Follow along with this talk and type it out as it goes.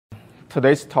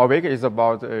today's topic is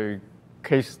about a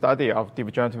case study of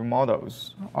deep generative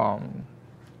models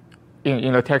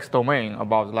in the text domain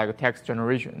about like text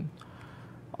generation.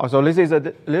 So this is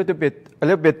a little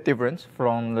bit different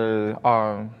from the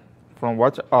from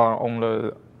what on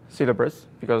the syllabus,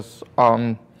 because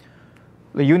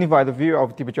the unified view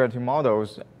of deep generative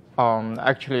models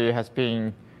actually has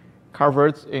been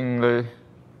covered in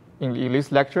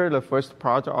this lecture, the first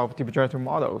part of deep generative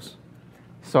models.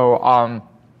 So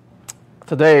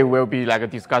today we'll be like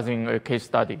discussing a case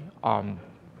study,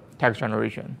 text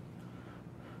generation.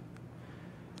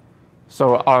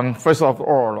 So first of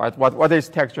all, right, what is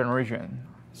text generation?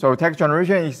 So text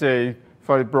generation is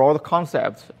for a broad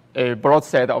concept, a broad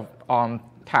set of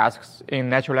tasks in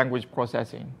natural language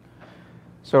processing.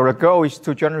 So the goal is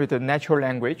to generate a natural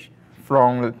language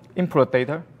from the input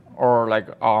data or like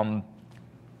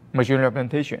machine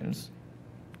representations.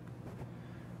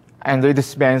 And it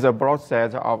spans a broad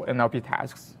set of NLP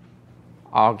tasks.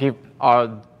 Like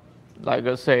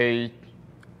say,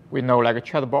 we know like a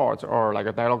chatbot or like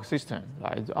a dialogue system.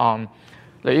 Right?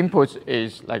 The input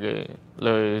is like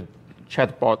the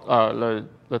chatbot,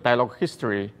 the dialogue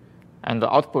history, and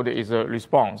the output is a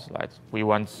response. Right? We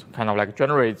want kind of like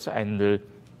generate and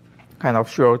kind of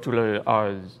show to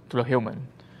the human.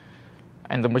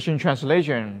 And the machine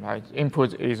translation, right?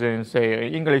 Input is in, say,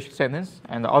 an English sentence,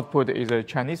 and the output is a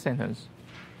Chinese sentence.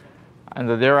 And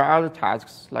there are other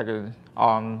tasks like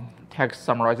text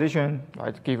summarization,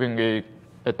 right? Given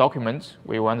a document,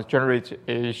 we want to generate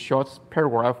a short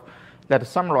paragraph that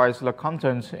summarizes the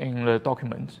content in the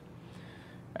document.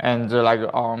 And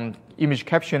image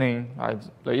captioning, right?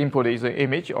 The input is an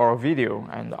image or a video,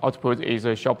 and the output is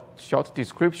a short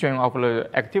description of the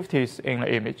activities in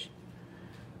the image.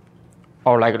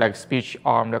 Or like speech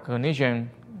recognition,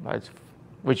 right,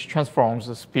 which transforms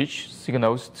the speech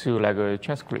signals to like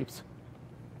transcripts.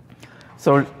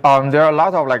 So there are a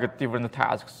lot of like different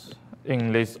tasks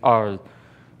in this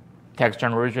text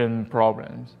generation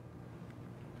problems.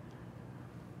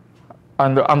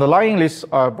 And underlying this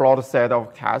broad set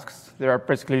of tasks, there are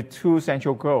basically two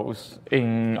central goals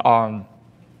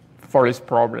for this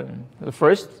problem. The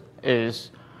first is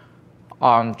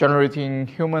generating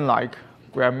human-like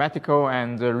grammatical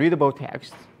and readable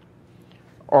text,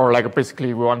 or like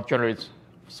basically we want to generate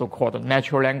so-called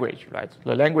natural language, right?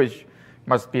 The language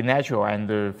must be natural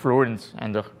and fluent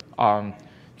and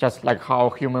just like how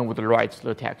human would write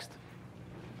the text.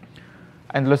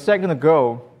 And the second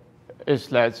goal is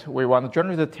that we want to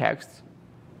generate a text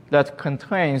that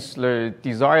contains the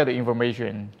desired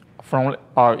information from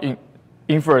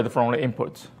inferred from the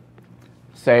input.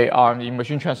 Say in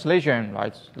machine translation,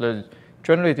 right? The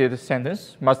generated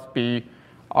sentence must be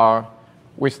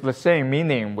with the same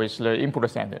meaning with the input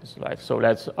sentence, right? So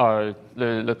that's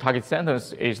the target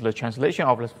sentence is the translation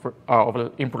of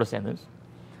the input sentence,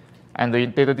 and the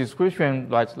data description,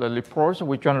 right? The reports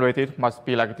we generated must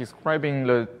be like describing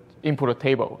the input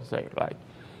table, say, right?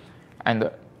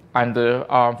 And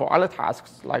for other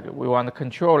tasks, like we want to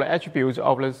control the attributes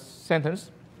of the sentence,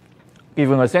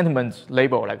 given a sentiment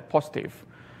label like positive.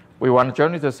 We want to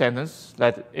generate a sentence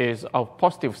that is of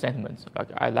positive sentiments. Like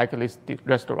I like this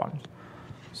restaurant.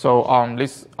 So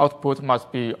this output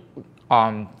must be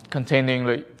containing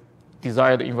the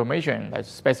desired information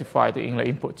that's specified in the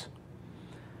input.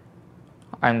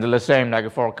 And the same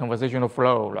like for conversational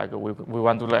flow, like we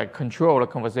want to like control the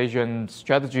conversation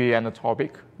strategy and the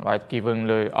topic, right? Given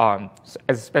the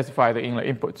as specified in the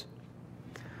input.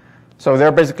 So there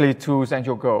are basically two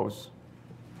central goals.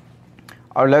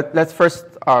 Let's first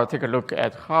take a look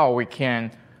at how we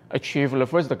can achieve the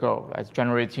first goal, right?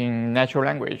 Generating natural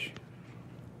language.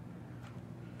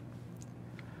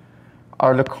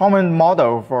 The common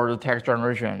model for the text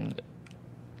generation,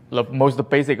 the most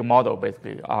basic model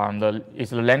basically, is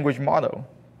the language model.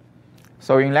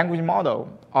 So in language model,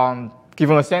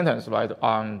 given a sentence, right,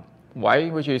 Y,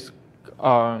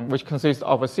 which consists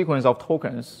of a sequence of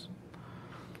tokens,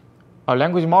 a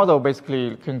language model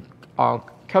basically can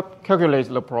calculates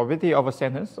the probability of a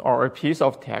sentence or a piece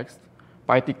of text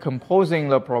by decomposing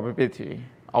the probability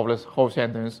of this whole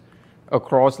sentence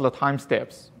across the time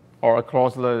steps or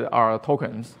across the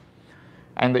tokens.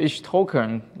 And each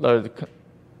token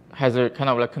has a kind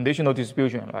of like conditional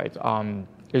distribution, right?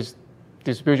 Its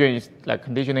distribution is like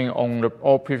conditioning on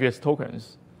all previous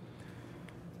tokens.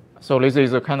 So this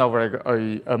is a kind of like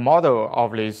a model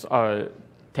of this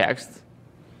text.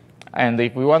 And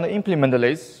if we want to implement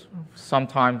this,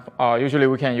 sometime usually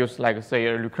we can use like say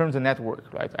a recurrent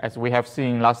network, right? As we have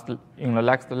seen in the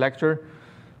last lecture,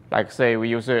 like say we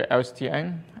use a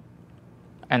LSTM,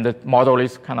 and the model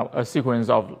is kind of a sequence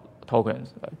of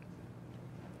tokens. Right?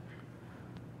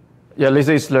 Yeah, this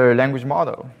is the language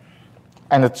model.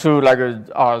 And to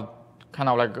kind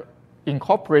of like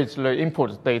incorporate the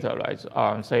input data,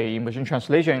 right? Say in machine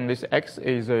translation, this X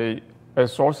is a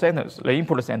source sentence, the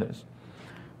input sentence.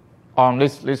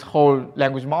 This whole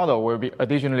language model will be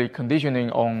additionally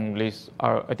conditioning on this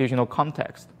additional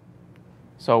context.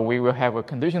 So we will have a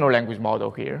conditional language model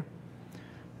here.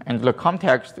 And the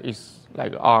context is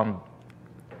like,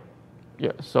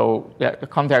 the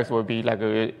context will be like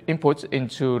inputs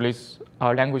into this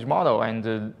language model,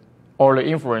 and all the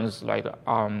inference like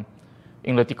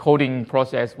in the decoding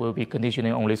process will be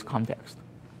conditioning on this context.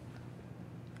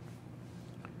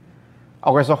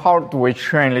 Okay, so how do we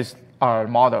train this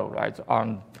model, right?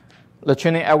 The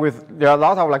training algorithm, there are a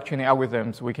lot of like training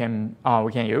algorithms we can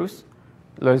use.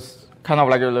 There's kind of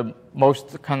like the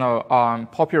most kind of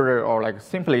popular or like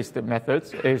simplest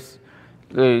methods is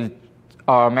the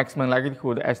maximum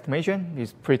likelihood estimation.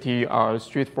 Is pretty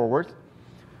straightforward.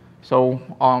 So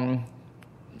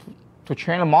to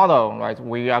train a model, right,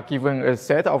 we are given a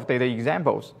set of data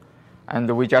examples, and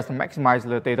we just maximize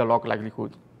the data log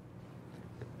likelihood.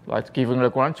 Right, given the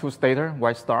ground truth data,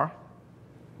 Y star,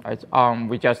 right,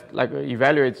 we just like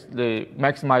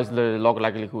maximize the log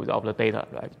likelihood of the data,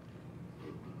 right?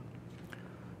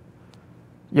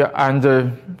 Yeah, and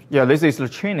this is the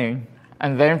training,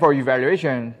 and then for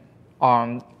evaluation,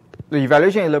 the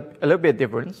evaluation is a little bit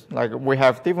different. Like we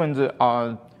have different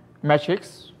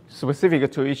metrics specific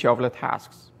to each of the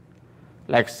tasks.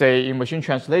 Like say in machine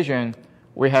translation,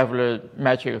 we have the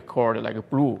metric called like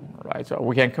blue, right? So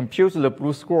we can compute the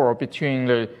blue score between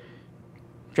the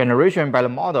generation by the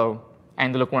model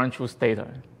and the ground truth data.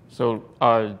 So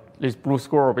this blue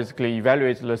score basically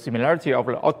evaluates the similarity of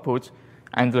the output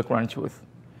and the ground truth.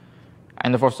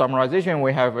 And for summarization,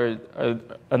 we have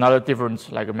another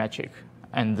different like metric,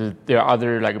 and there are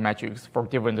other like metrics for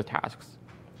different tasks.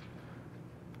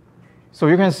 So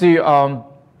you can see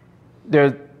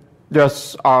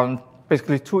there's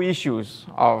basically two issues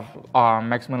of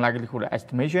maximum likelihood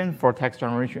estimation for text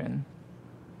generation.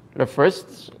 The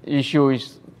first issue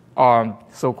is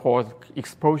so-called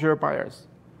exposure bias.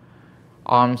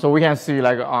 So we can see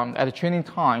like at the training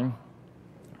time,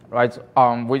 right?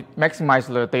 We maximize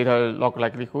the data log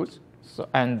likelihood,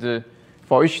 and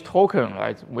for each token,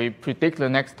 right, we predict the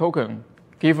next token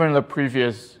given the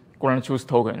previous ground truth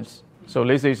tokens. So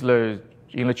this is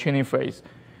in the training phase,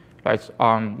 right?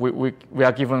 We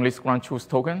are given this ground truth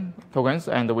tokens,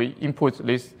 and we input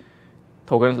these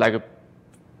tokens like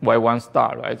Y1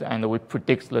 star, right? And we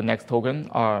predict the next token,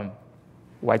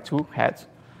 Y2 heads.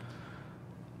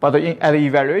 But at the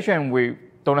evaluation, we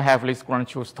don't have these ground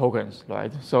truth tokens,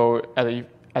 right? So at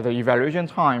the evaluation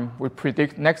time, we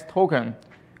predict next token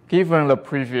given the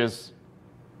previous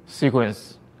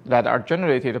sequence that are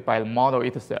generated by the model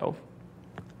itself.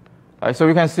 So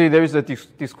you can see there is a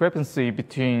discrepancy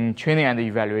between training and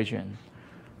evaluation.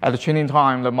 At the training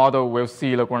time, the model will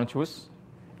see the ground truth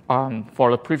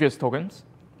for the previous tokens,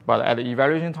 but at the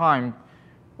evaluation time,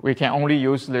 we can only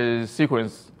use the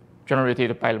sequence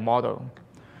generated by the model.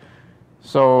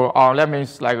 So that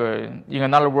means, like in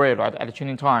another way, right? At the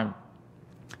training time,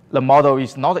 the model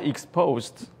is not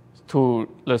exposed to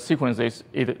the sequences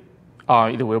it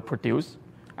will produce,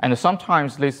 and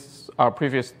sometimes this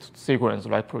previous sequence,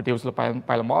 right, produced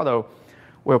by the model,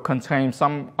 will contain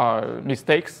some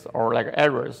mistakes or like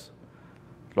errors,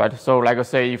 right? So, like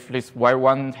say, if this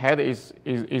Y1 head is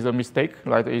a mistake,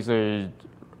 right, is a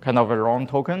kind of a wrong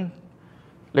token,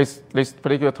 this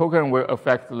particular token will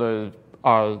affect the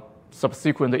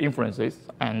subsequent inferences,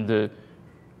 and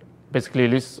basically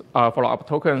this follow-up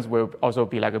tokens will also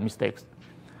be like a mistakes.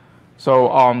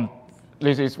 So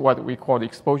this is what we call the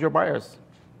exposure bias.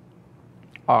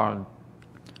 And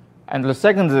the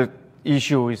second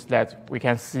issue is that we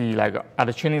can see, like at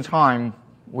the training time,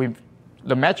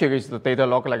 the metric is the data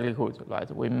log likelihood, right?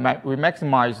 We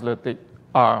maximize the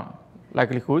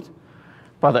likelihood,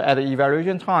 but at the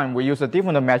evaluation time, we use a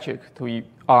different metric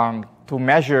to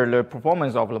measure the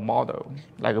performance of the model,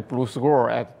 like a blue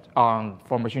score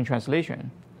for machine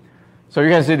translation. So you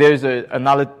can see there is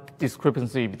another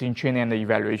discrepancy between training and the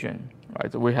evaluation,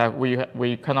 right? So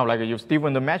we kind of like use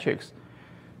different metrics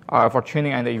for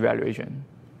training and evaluation.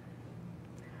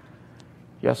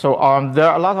 Yeah, so there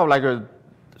are a lot of like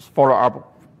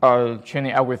follow-up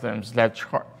training algorithms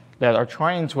that are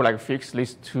trying to like fix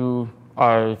these two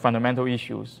fundamental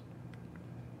issues.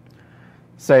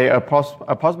 Say a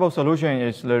possible solution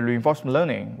is the reinforcement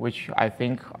learning, which I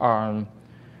think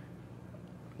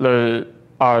the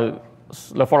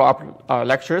follow-up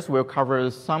lectures will cover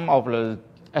some of the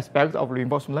aspects of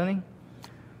reinforcement learning.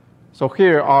 So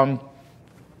here,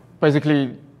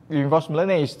 basically, reinforcement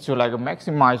learning is to like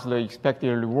maximize the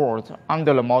expected reward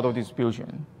under the model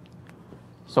distribution.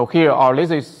 So here,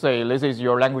 this is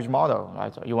your language model,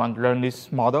 right? So you want to learn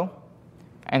this model,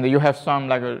 and you have some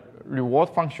like a reward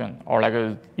function or like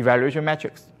a evaluation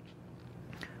metrics.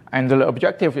 And the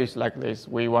objective is like this: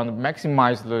 we want to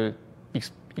maximize the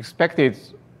expected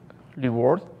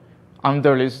reward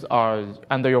under this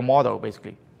under your model,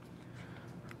 basically.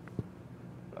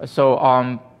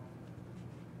 So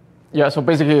yeah, so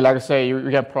basically, like say you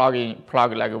can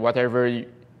plug like whatever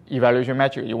evaluation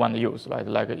metric you want to use, right?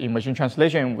 Like in machine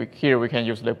translation, here we can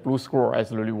use the blue score as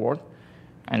the reward,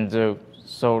 and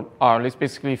so let's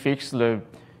basically fix the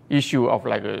issue of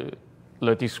like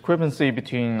the discrepancy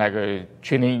between like a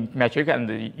training metric and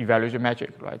the evaluation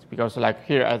metric, right? Because like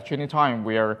here at training time,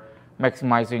 we are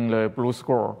maximizing the blue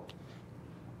score.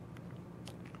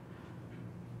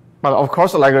 But of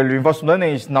course, like reinforcement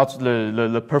learning is not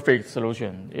the perfect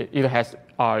solution. It has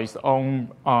its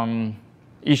own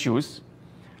issues.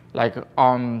 Like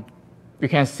you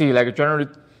can see, like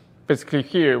basically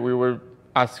here we will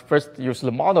first use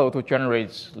the model to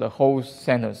generate the whole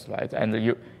sentence, right? And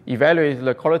you evaluate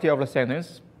the quality of the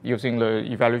sentence using the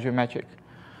evaluation metric.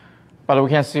 But we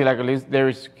can see like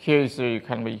here is a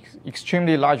kind of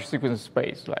extremely large sequence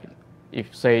space, right?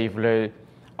 If the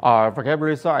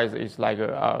vocabulary size is like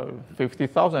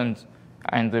 50,000,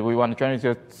 and we want to generate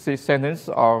a sentence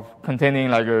containing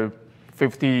like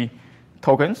 50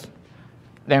 tokens,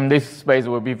 then this space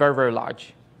will be very, very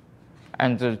large.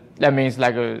 And that means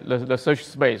like the search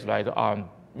space, right,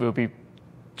 will be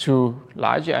too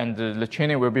large, and the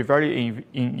training will be very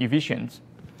inefficient.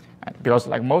 Because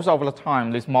like most of the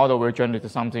time, this model will generate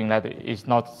something that is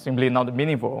simply not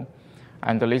meaningful.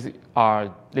 And this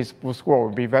score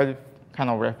will be very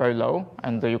low,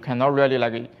 and you cannot really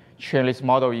like train this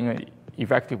model in an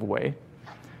effective way.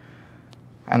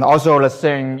 And also the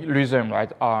same reason,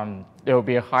 right? There will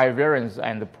be a high variance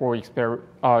and poor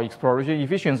exploration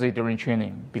efficiency during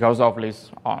training because of this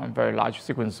very large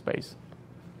sequence space.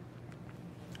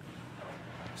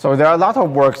 So there are a lot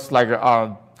of works like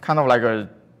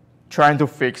trying to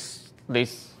fix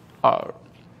this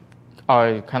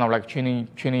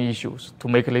training issues to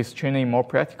make this training more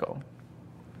practical.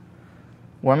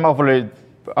 One of the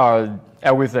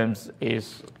algorithms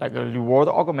is like a reward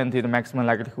augmented maximum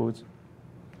likelihood.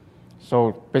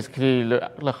 So basically,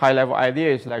 the high-level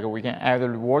idea is like we can add a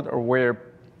reward-aware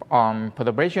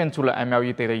perturbation to the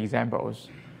MLE data examples.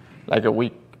 Like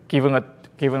we given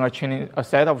a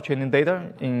set of training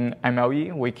data in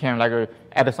MLE, we can like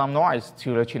add some noise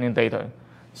to the training data.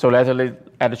 So that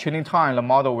at the training time, the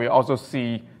model will also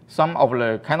see some of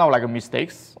the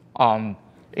mistakes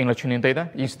in the training data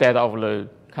instead of the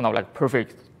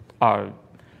perfect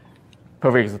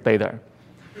data.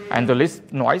 And this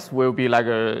noise will be like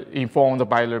informed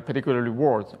by the particular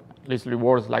reward. This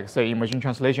reward, like say in machine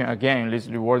translation, again, this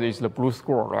reward is the blue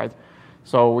score, right?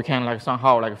 So we can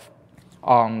somehow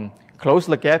close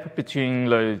the gap between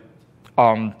the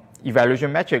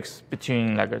evaluation metrics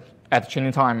between at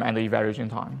training time and the evaluation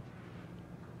time.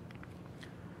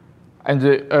 And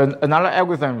another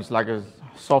algorithm is like a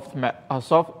soft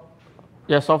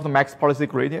max policy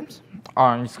gradient.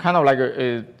 It's kind of like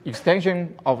an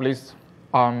extension of this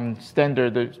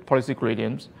standard policy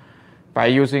gradients by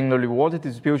using the reward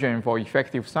distribution for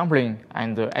effective sampling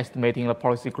and estimating the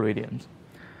policy gradient.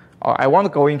 I want to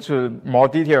go into more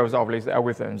details of these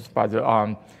algorithms, but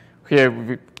here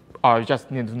we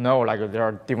just need to know there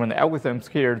are different algorithms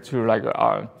here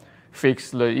to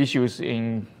fix the issues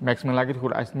in maximum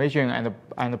likelihood estimation and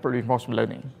reinforcement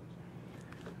learning.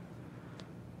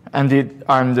 And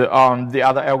the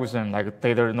other algorithm, like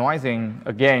data noising,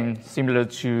 again, similar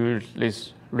to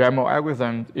this RAMO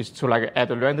algorithm, is to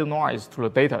add random noise to the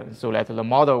data so that the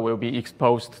model will be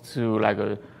exposed to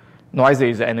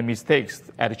noises and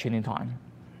mistakes at training time.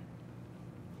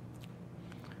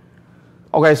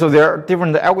 Okay, so there are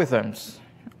different algorithms,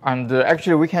 and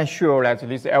actually we can show that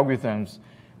these algorithms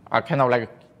are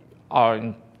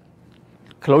are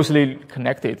closely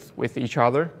connected with each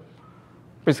other.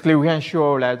 Basically, we can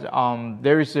show that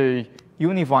there is a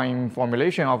unifying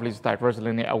formulation of these diverse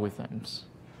linear algorithms.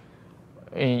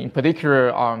 In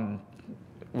particular,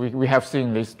 we have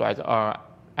seen this, right?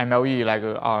 MLE,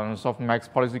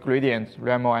 softmax policy gradient,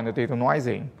 RAMO, and data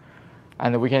noising.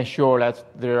 And we can show that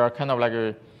there are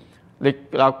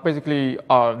basically,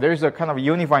 there is a kind of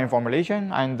unifying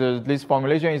formulation, and this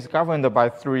formulation is governed by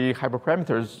three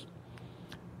hyperparameters.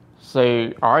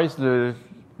 Say R is the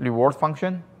reward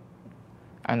function,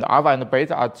 and alpha and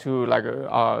beta are two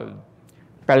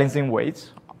balancing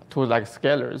weights, two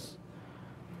scalars.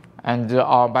 And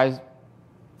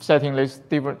setting these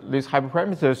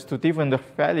hyperparameters to different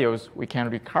values, we can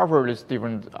recover these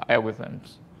different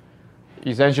algorithms.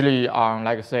 Essentially,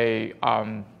 like say,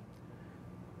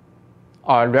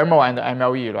 REMO and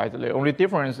MLE, right? The only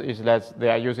difference is that they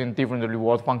are using different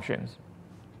reward functions.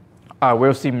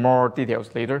 We'll see more details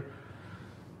later.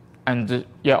 And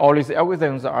yeah, all these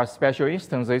algorithms are special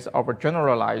instances of a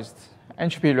generalized,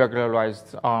 entropy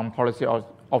regularized policy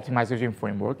optimization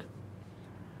framework.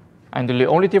 And the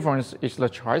only difference is the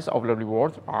choice of the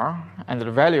reward R and the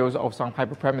values of some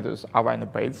hyperparameters R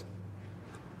and base.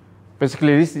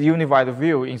 Basically, this unified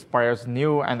view inspires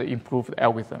new and improved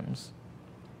algorithms.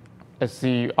 Let's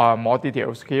see more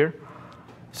details here.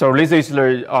 So this is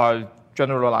the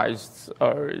generalized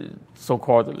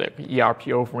so-called like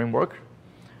ERPO framework.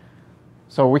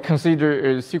 So we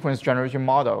consider a sequence generation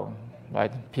model,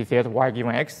 right? P set y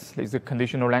given x is a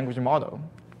conditional language model.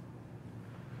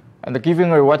 And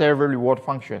given a whatever reward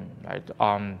function, right?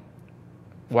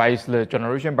 Y is the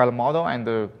generation by the model, and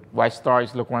the Y star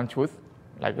is the ground truth,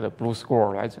 like the blue score,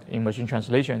 right? In machine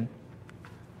translation.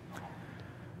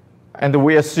 And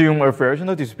we assume a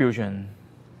variational distribution,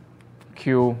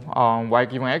 Q y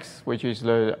given x, which is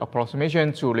the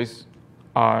approximation to this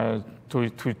to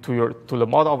the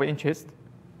model of interest.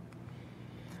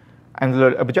 And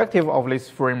the objective of this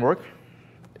framework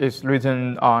is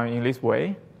written in this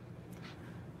way.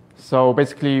 So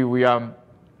basically, we are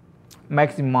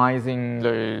maximizing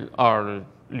the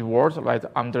rewards, right,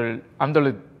 under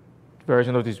the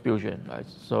variational distribution, right?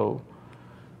 So,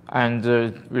 and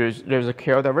there's a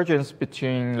K divergence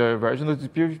between the variational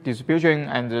distribution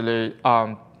and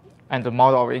the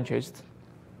model of interest.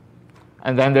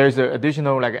 And then there's an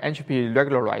additional like entropy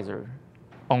regularizer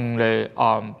on the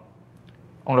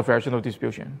variational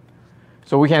distribution.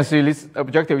 So we can see this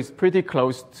objective is pretty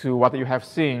close to what you have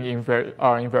seen in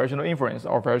variational inference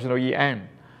or variational EM,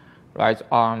 right?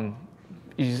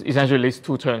 Is essentially these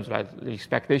two terms, right? The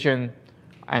expectation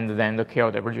and then the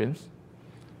KL divergence.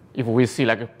 If we see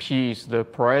like P is the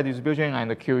prior distribution and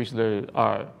the Q is the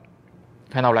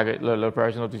kind of like the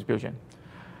variational distribution.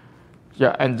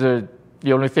 Yeah, and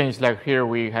the only thing is like here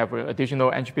we have an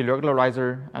additional entropy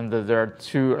regularizer, and there are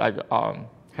two like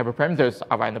hyperparameters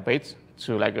R and base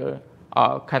to like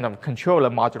kind of control the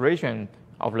moderation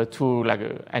of the two like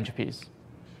entropies.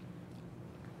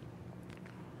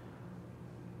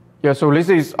 Yeah, so this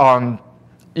is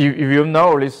if you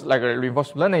know this like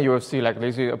reinforcement learning, you will see like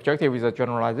this objective is a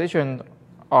generalization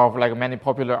of like many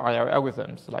popular IR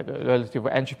algorithms, like relative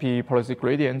entropy policy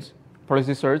gradient,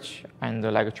 policy search, and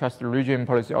like trust region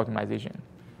policy optimization.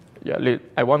 Yeah,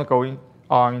 I want to go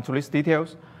into these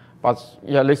details, but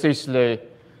yeah, this is the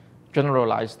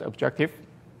generalized objective.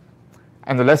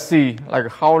 And let's see like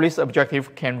how this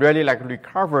objective can really like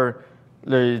recover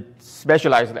the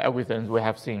specialized algorithms we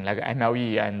have seen, like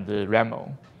MLE and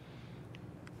REMO.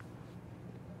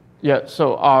 Yeah,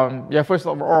 so yeah, first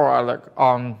of all, like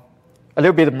a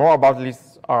little bit more about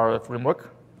this framework.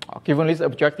 Given this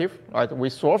objective, right, we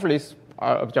solve this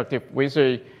objective with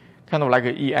a kind of like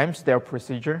an EM step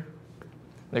procedure.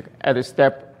 Like at each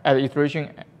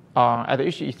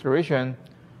iteration,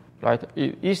 right?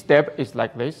 Each step is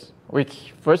like this. We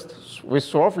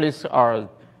solve this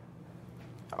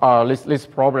this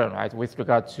problem, right, with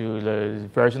regard to the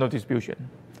variational distribution,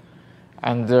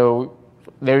 and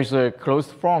there is a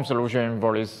closed form solution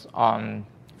for this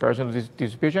variational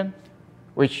distribution,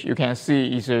 which you can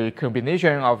see is a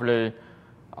combination of the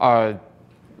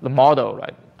model,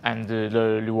 right, and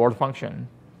the reward function.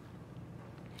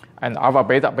 And alpha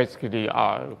beta basically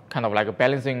are kind of like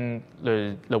balancing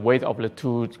the weight of the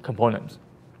two components.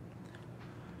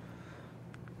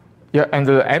 Yeah, and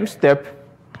the M step,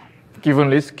 given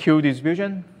this Q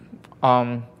distribution,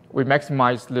 we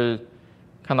maximize the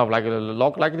kind of like the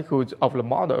log likelihood of the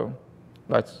model,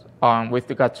 right, with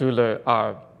regard to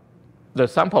the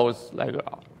samples like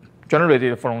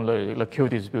generated from the Q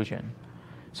distribution.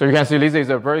 So you can see this is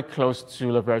very close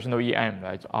to the variational EM,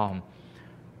 right?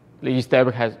 The E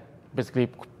step has basically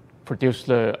produced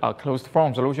the closed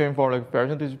form solution for the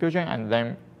variational distribution, and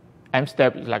then M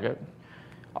step is like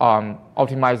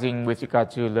optimizing with regard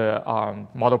to the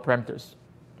model parameters.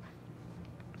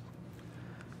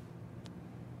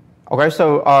 Okay,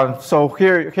 so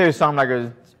here is some like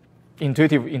a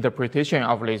intuitive interpretation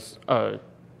of this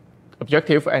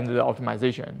objective and the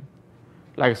optimization.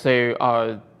 Like say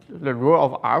the rule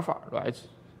of alpha, right?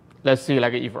 Let's see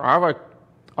like if alpha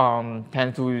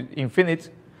tends to infinite,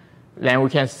 then we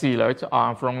can see that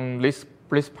from this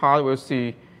part we'll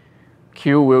see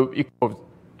Q will equal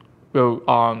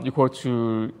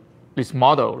to this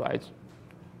model, right?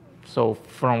 So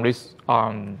from this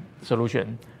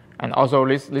solution, And also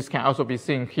this can also be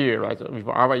seen here, right? If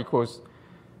alpha equals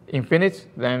infinite,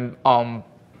 then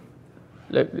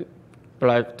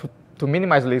like to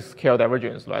minimize this scale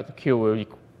divergence, right? Q will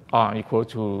equal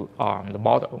to the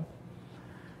model.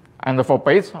 And for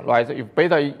beta, right? If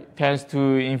beta tends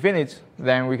to infinite,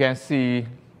 then we can see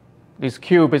this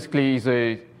Q basically is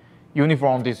a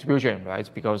uniform distribution, right?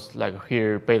 Because like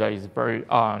here, beta is very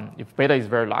if beta is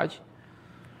very large,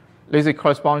 this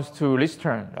corresponds to this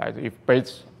term, right? If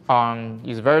beta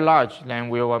is very large, then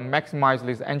we will maximize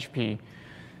this entropy.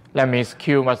 That means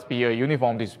Q must be a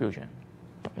uniform distribution.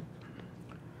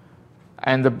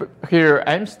 And here,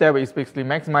 M step is basically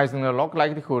maximizing the log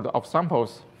likelihood of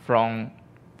samples from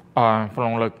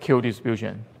the Q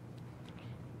distribution.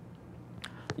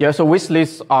 Yeah, so with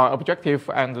this objective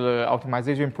and the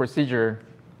optimization procedure,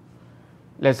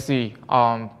 let's see.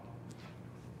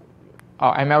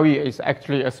 MLE is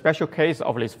actually a special case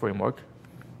of this framework.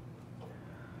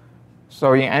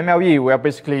 So in MLE, we are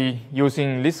basically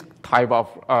using this type of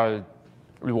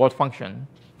reward function.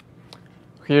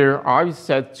 Here, R is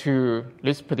set to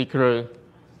this particular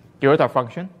delta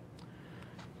function.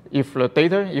 If the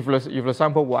data, if the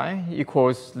sample y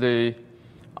equals the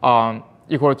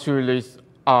equal to this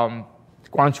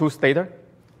ground truth data,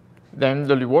 then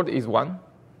the reward is 1.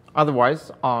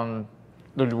 Otherwise, the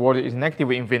reward is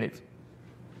negative infinite.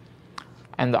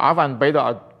 And the alpha and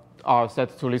beta are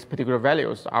set to these particular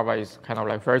values. Alpha is kind of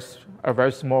like a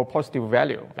very small positive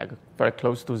value, like very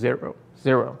close to 0.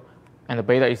 And the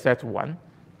beta is set to 1.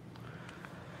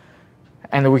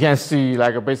 And we can see,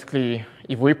 like basically,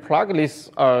 if we plug this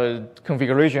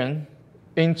configuration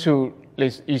into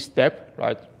this each step,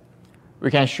 right,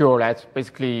 we can show that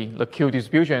basically the Q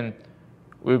distribution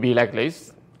will be like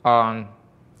this.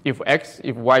 If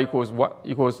y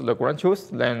equals the ground truth,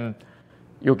 then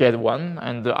you get 1,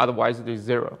 and otherwise it is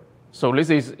 0. So this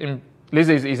is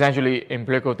essentially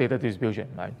empirical data distribution,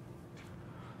 right?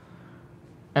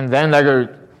 And then, like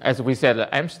as we said,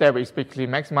 the M step is basically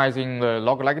maximizing the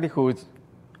log likelihood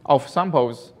of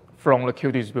samples from the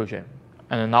Q distribution.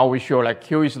 And now we show like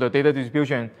Q is the data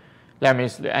distribution. That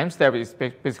means the M step is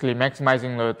basically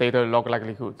maximizing the data log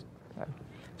likelihood. Right?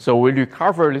 So we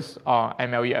recover this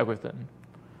MLE algorithm,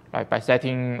 right, by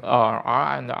setting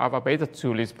R and alpha beta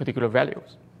to these particular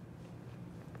values.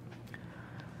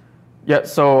 Yeah,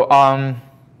 so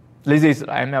this is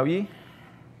MLE.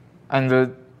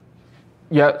 And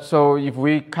yeah, so if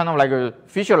we kind of like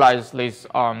visualize this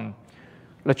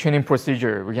the training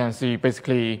procedure, we can see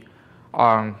basically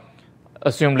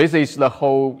assume this is the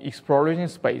whole exploration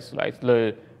space, right?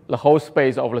 The whole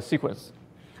space of the sequence.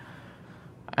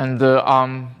 And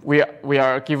we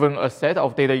are given a set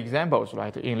of data examples,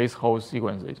 right, in this whole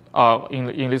sequence,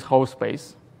 in this whole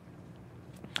space.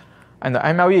 And the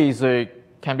MLE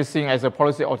can be seen as a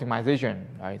policy optimization,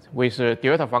 right, with a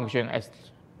delta function as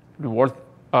reward,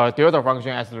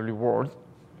 the reward.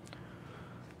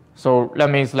 So that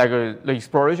means like the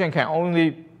exploration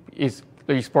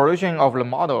the exploration of the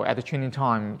model at the training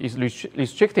time is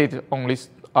restricted on this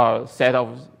set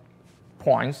of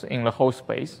points in the whole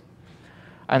space.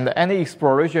 And any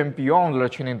exploration beyond the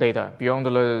training data, beyond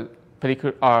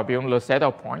the set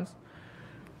of points,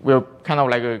 will kind of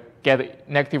like get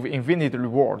negative infinite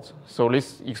rewards. So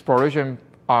this exploration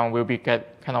will be kind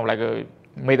of like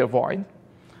made a void.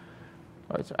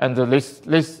 Right? And this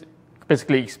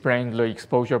basically explains the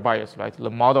exposure bias. Right? The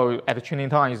model at the training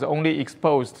time is only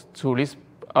exposed to this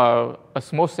a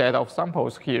small set of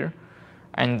samples here,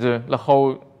 and the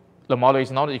model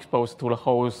is not exposed to the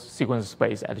whole sequence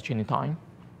space at the training time.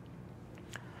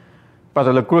 But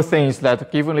the good thing is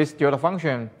that given this delta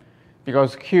function,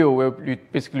 because Q will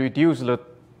basically reduce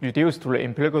to the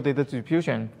empirical data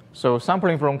distribution, so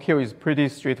sampling from Q is pretty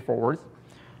straightforward.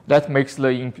 That makes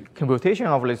the computation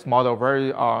of this model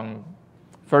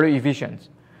very efficient.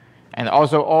 And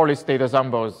also all these data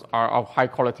samples are of high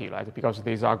quality, right? Because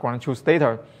these are ground truth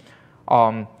data.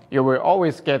 You will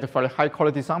always get very high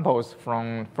quality samples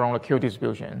from the Q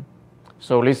distribution.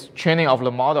 So this training of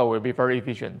the model will be very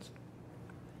efficient.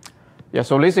 Yeah,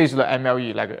 so this is the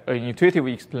MLE, like an intuitive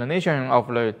explanation of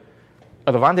the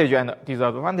advantage and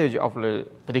disadvantage of the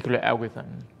particular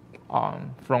algorithm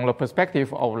from the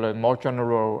perspective of the more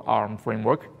general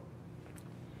framework.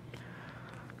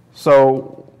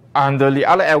 So, and the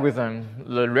other algorithm,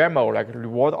 the RAMO, like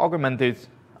reward augmented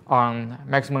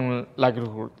maximum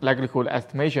likelihood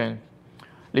estimation,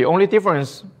 the only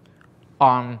difference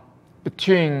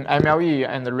between MLE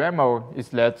and the RAMO is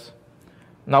that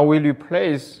now we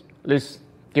replace this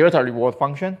delta reward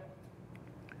function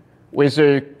with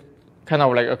a kind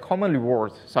of like a common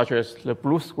reward, such as the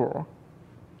blue score.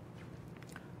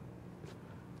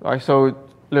 Right, so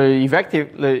the effect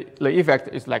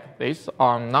is like this.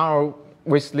 Now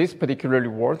with this particular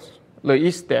reward,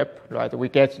 each step, right, we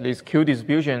get this Q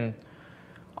distribution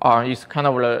is kind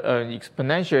of an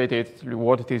exponentiated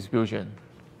reward distribution.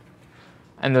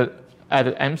 And at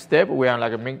the M step, we are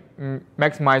like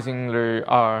maximizing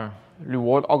the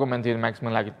reward augmented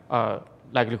maximum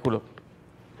likelihood,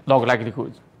 log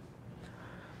likelihood.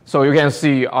 So you can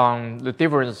see the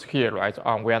difference here, right?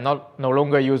 We are no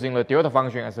longer using the delta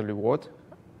function as a reward,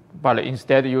 but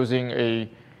instead using a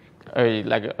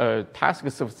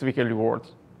task-specific reward,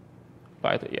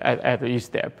 right, at each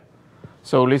step.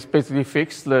 So this basically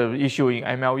fixes the issue in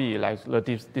MLE, like the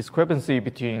discrepancy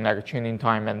between like training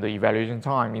time and the evaluation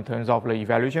time in terms of the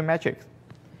evaluation metrics.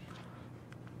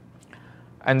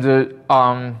 And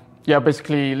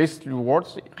basically this reward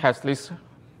has this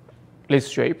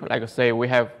shape. Like say we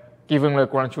have given the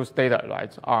ground truth data,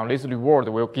 right? This reward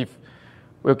will give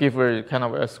a kind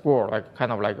of a score, like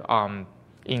kind of like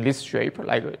in this shape,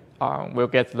 like we'll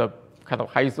get the kind of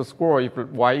highest score if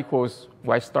y equals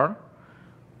y star.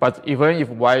 But even if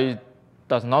y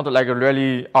does not like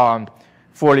really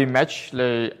fully match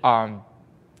the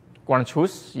ground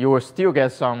truth, you will still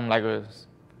get some like a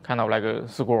kind of like a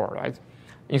score, right?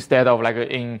 Instead of like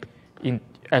in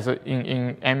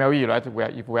MLE, right?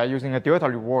 If we are using a delta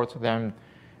reward, then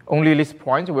only this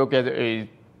point will get a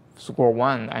score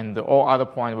 1, and all other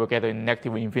points will get a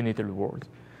negative infinity reward.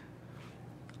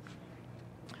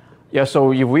 Yeah,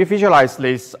 so if we visualize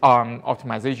this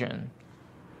optimization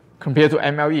compared to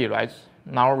MLE, right?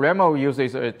 Now REMO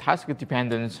uses a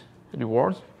task-dependent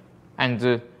reward,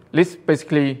 and this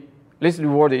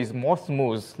reward is more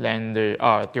smooth than the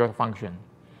delta function.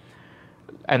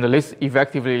 And this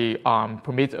effectively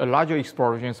permits a larger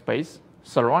exploration space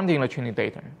surrounding the training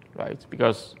data, right?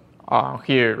 Because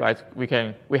here, right, we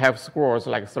have scores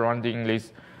like surrounding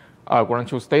this ground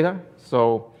truth data.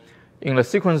 So in the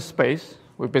sequence space,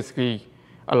 we basically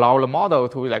allow the model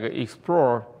to like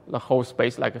explore the whole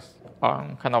space, like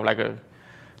kind of like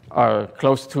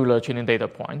close to the training data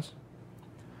points.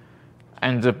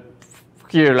 And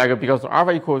here, like because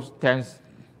alpha equals 10,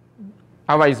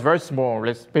 alpha is very small.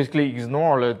 Let's basically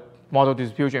ignore the model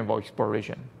distribution for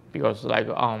exploration, because like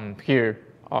here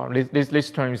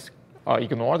this term is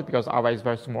ignored because alpha is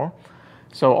very small.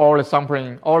 So all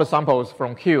the samples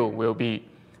from Q will be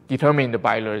determined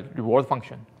by the reward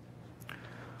function.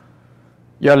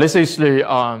 Yeah, this is the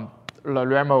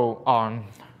REMO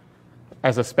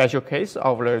as a special case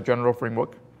of the general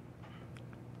framework.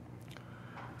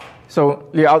 So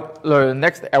the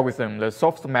next algorithm, the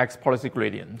softmax policy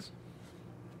gradient.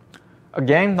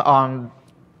 Again,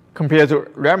 compared to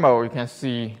REMO, you can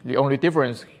see the only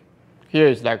difference here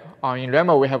is like in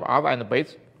REMO we have alpha and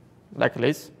beta like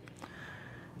this.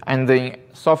 And in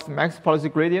softmax policy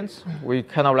gradients, we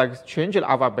kind of like change the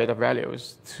alpha beta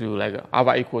values to like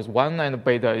alpha equals 1 and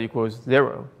beta equals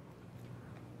 0.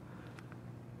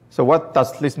 So what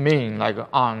does this mean? Like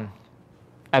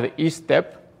at each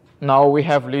step, now we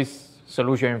have this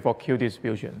solution for Q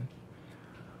distribution.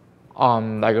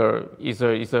 It's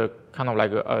a kind of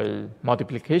like a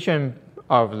multiplication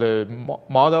of the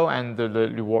model and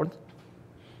the reward.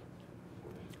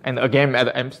 And again,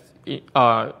 at M,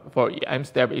 for M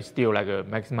step, it's still like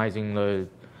maximizing the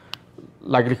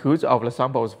likelihoods of the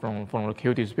samples from the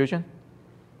Q distribution.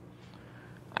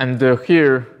 And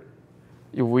here,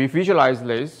 if we visualize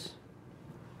this,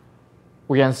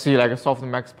 we can see like a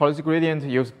softmax policy gradient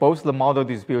use both the model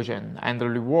distribution and the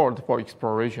reward for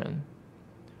exploration.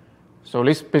 So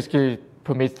this basically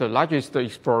permits the largest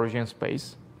exploration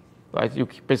space, right?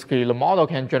 Basically the model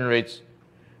can generate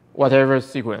whatever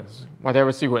sequence,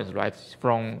 right,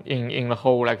 from in the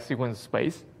whole like sequence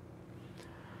space.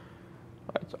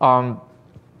 Right.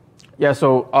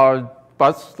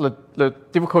 But the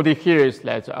difficulty here is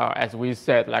that as we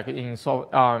said, like in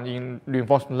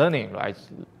reinforcement learning, right,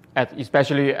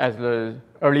 especially at the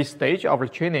early stage of the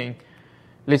training,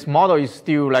 this model is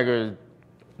still like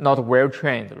not well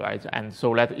trained, right, and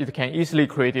so that it can easily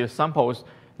create samples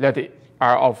that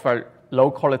are of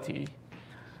low quality.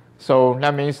 So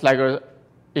that means like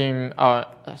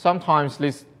sometimes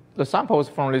the samples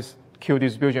from this Q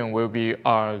distribution will be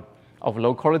of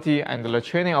low quality, and the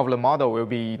training of the model will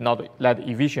be not that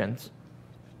efficient.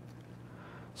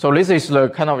 So this is the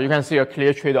kind of, you can see a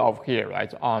clear trade-off here,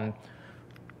 right?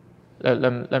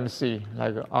 Let me see,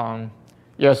 like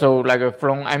so like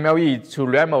from MLE to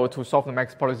REMO to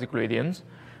softmax policy gradients,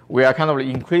 we are kind of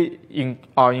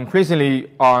increasingly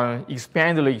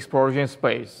expand the exploration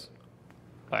space,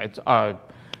 right,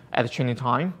 at training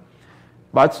time.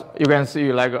 But you can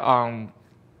see like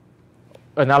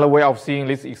another way of seeing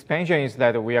this expansion is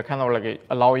that we are kind of like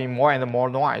allowing more and more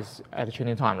noise at the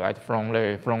training time, right? From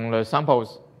the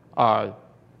samples, among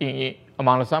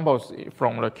the samples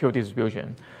from the Q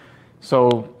distribution.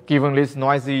 So given these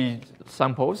noisy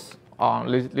samples,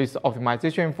 this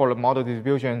optimization for the model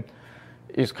distribution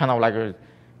is kind of like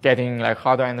getting like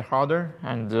harder and harder.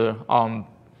 And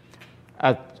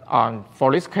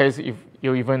for this case, if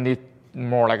you even need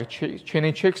more like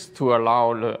training checks to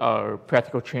allow the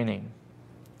practical training.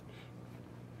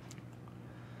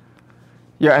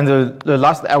 Yeah, and the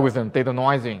last algorithm, data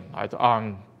noising, right?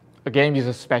 Again, is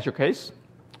a special case.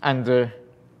 And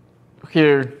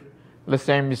here, the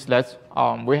same is that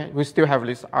we still have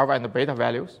this alpha and beta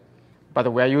values,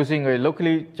 but we are using a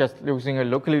locally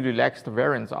relaxed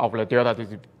variant of the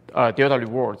delta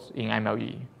rewards in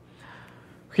MLE.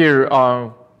 Here,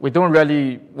 we don't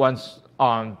really want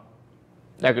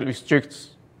like restrict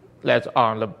that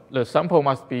the sample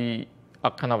must be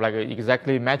kind of like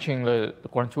exactly matching the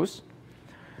ground truth.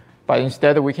 But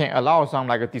instead, we can allow some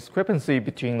like a discrepancy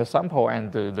between the sample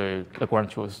and the ground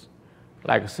truth.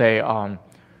 Like say,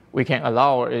 we can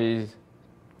allow a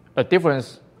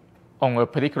difference on a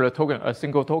particular token, a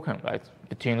single token, right,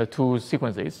 between the two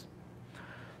sequences.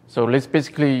 So this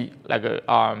basically like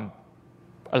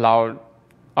allow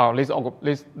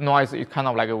this noise is kind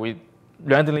of like we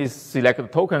randomly select the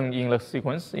token in the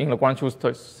sequence, in the ground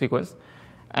truth sequence,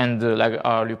 and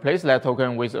replace that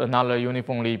token with another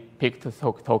uniformly picked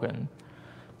token.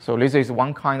 So this is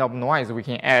one kind of noise we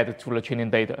can add to the training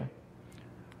data,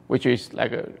 which is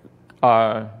like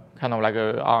kind of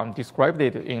like described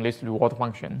it in this reward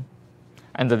function.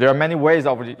 And there are many ways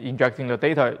of injecting the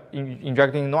data,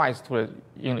 injecting noise to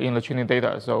in the training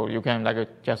data. So you can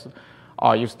like just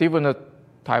use different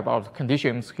type of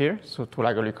conditions here, so to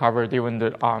like recover different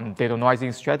data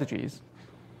noising strategies.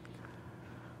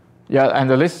 Yeah, and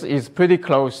this is pretty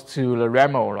close to the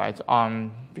RAMO, right?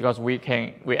 Because we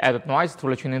add noise to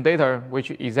the training data,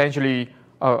 which essentially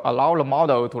allow the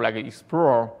model to like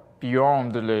explore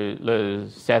beyond the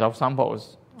set of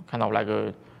samples. Kind of like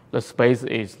the space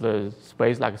is the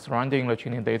space like surrounding the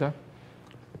training data.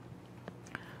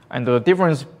 And the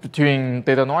difference between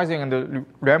data noising and the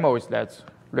RAMO is that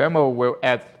RAMO will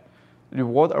add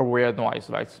reward-aware noise,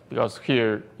 right? Because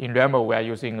here in RAMO we are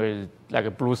using like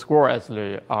a blue score as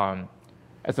a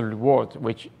reward,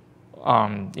 which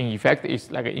in effect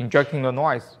is like injecting the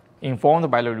noise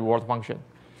informed by the reward function.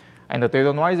 And the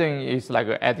data noising is like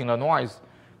adding the noise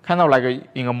kind of like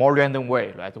in a more random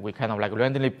way, right? We kind of like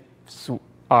randomly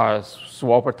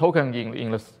swap a token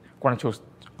in the ground truth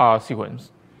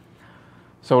sequence.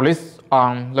 So this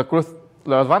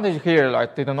the advantage here,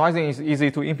 like data noising is easy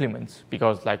to implement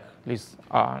because like this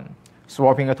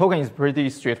swapping a token is pretty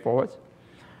straightforward.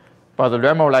 But the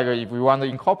RAMO, like if we want to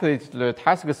incorporate the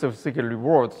task-specific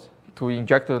rewards to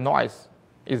inject the noise,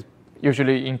 is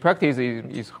usually in practice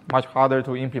is much harder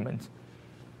to implement.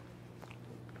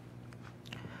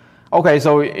 Okay,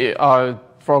 so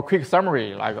for a quick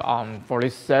summary, like for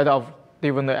this set of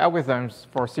different algorithms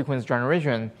for sequence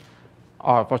generation,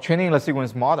 for training the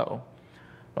sequence model,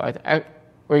 right?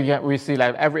 We see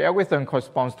like every algorithm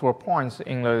corresponds to a point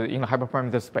in the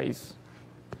hyperparameter space.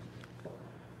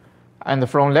 And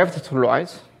from left to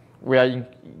right, we are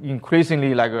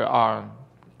increasingly like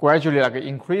gradually like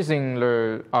increasing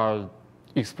the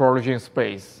exploration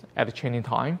space at the training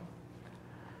time.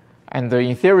 And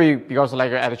in theory, because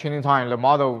like at the training time, the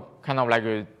model kind of like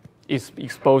is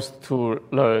exposed to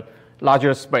the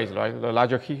larger space, right? The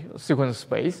larger sequence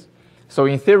space. So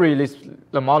in theory,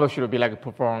 the model should be like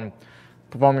performing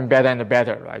better and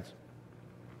better, right?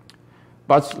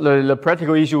 But the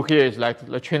practical issue here is like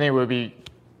the training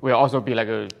will also be like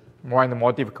more and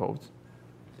more difficult.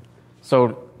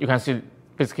 So you can see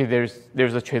basically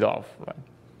there's a trade-off, right?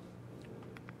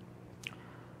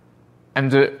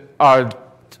 And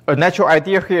a natural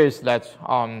idea here is that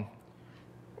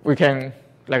we can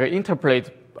like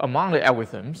interpolate among the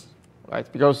algorithms,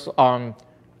 right? Because at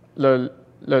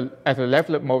the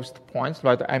leftmost points,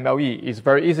 right, the MLE is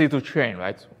very easy to train,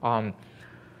 right?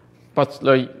 But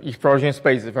the exploration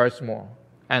space is very small,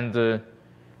 and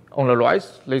on the right,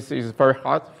 this is very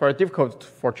hard, very difficult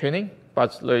for training.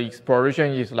 But the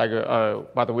exploration is like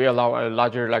but we allow a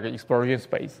larger like exploration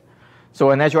space.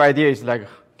 So a natural idea is like,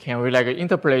 can we like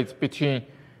interpolate between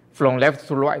from left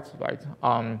to right, right?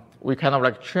 We kind of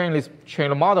like train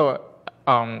the model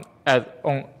at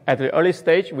the early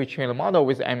stage. We train the model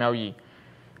with MLE,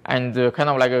 and kind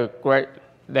of like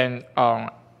then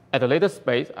at the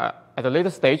later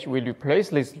stage we replace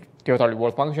this delta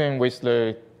reward function with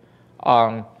the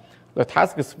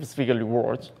task-specific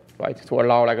rewards, right? To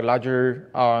allow like a larger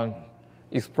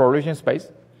exploration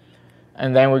space.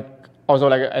 And then we also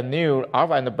like a new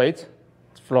alpha and beta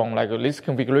from like this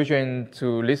configuration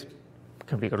to this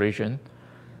configuration.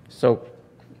 So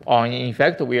in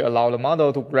fact, we allow the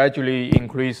model to gradually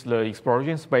increase the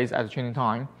exploration space at training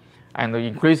time, and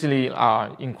increasingly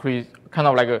increase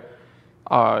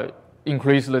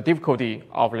the difficulty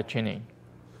of the training.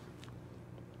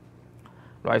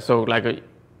 Right. So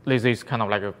this is kind of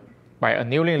like by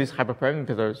annealing these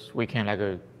hyperparameters, we can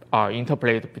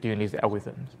interpolate between these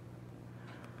algorithms.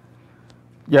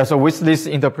 Yeah. So with this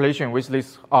interpolation, with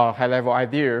this high-level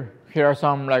idea, here are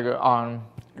some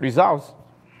results.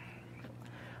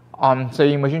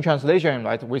 Say in machine translation,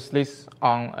 right, with this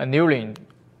annealing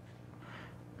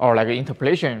or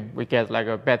interpolation, we get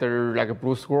a better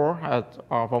BLEU score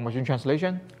for machine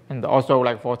translation, and also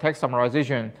for text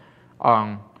summarization,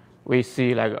 we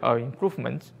see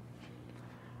improvement.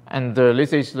 And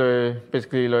this is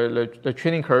basically the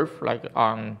training curve,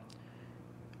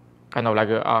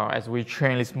 as we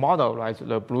train this model, right,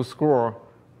 the BLEU score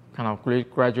kind of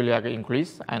gradually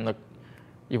increase, and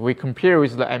if we compare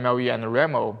with the MLE and the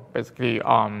RAMO, basically,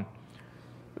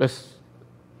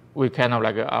 we kind of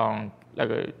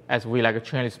as we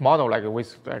train this model,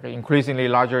 with increasingly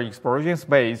larger exploration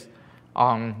space,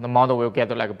 the model will get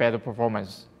better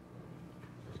performance.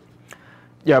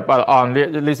 Yeah, but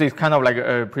this is kind of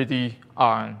a pretty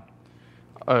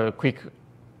quick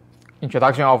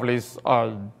introduction of this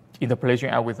interpolation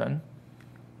algorithm.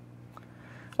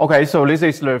 Okay, so this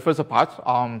is the first part.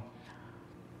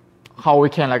 How we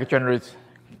can generate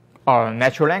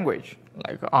natural language.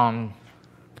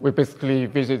 We basically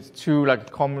visit two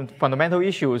common fundamental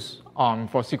issues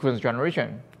for sequence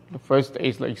generation. The first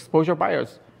is the exposure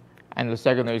bias, and the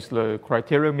second is the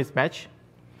criteria mismatch.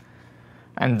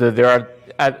 And there are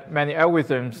many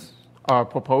algorithms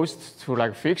proposed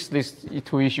to fix these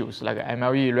two issues, like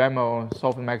MLE, RAMO,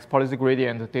 softmax policy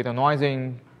gradient, data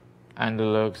noising, and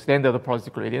the standard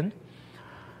policy gradient.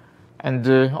 And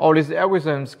all these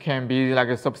algorithms can be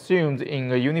subsumed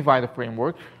in a unified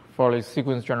framework for the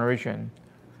sequence generation,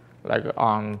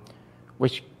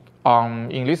 which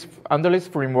under this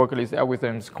framework, these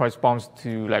algorithms corresponds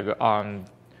to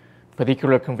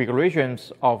particular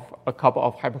configurations of a couple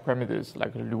of hyperparameters,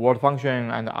 like the reward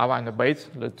function and the alpha and the beta,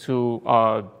 the two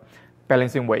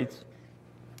balancing weights.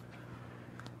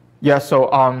 Yeah.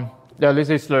 So this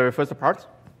is the first part.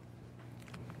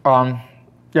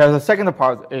 Yeah, the second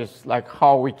part is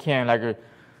how we can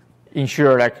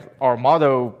ensure our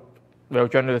model will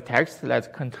generate text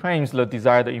that contains the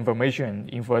desired information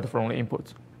inferred from the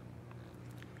input.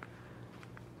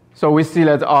 So we see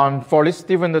that for these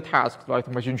different tasks, like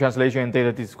machine translation,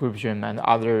 data description, and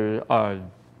other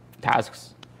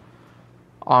tasks,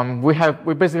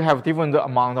 we basically have different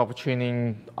amount of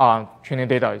training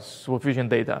data, supervision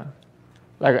data.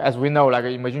 As we know,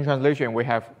 in machine translation, we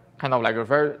have kind of a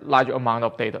very large amount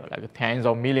of data, tens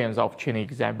of millions of training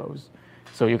examples.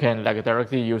 So you can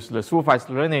directly use the supervised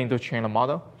learning to train the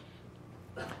model.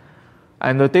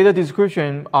 And the data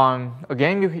description,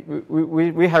 again,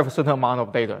 we have a certain amount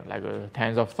of data,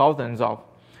 tens of thousands of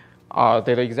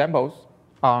data examples.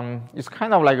 It's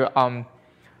kind of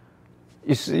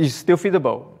it's still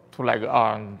feasible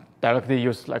to directly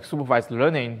use supervised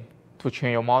learning to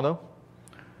train your model.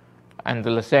 And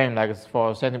the same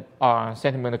for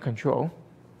sentiment control.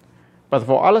 But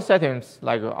for other settings,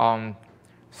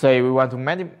 say we want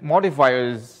to modify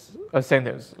a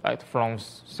sentence, from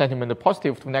sentiment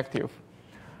positive to negative,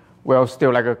 while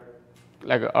still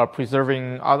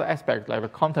preserving other aspects, the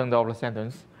content of the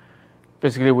sentence.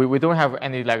 Basically, we don't have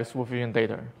any supervision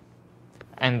data.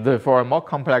 And for more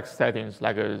complex settings,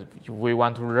 we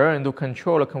want to learn to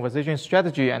control the conversation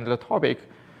strategy and the topic,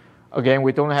 again,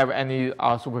 we don't have any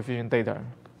supervision data.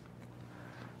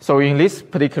 So in these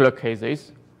particular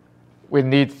cases, we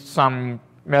need some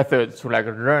methods to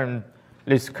learn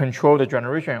this controlled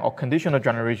generation or conditional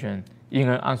generation in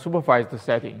an unsupervised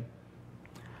setting.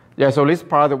 Yeah, so this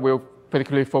part will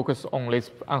particularly focus on this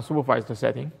unsupervised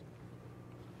setting.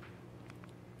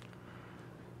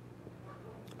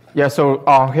 Yeah, so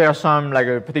here are some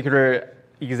particular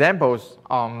examples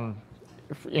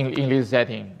in this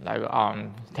setting,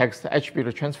 text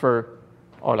attribute transfer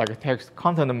or text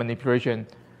content manipulation.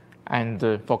 And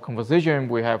for conversation,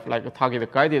 we have a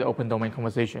target guided open domain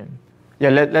conversation. Yeah,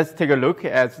 let's take a look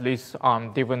at these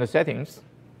different settings.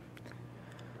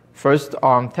 First,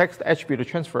 text attribute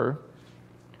transfer.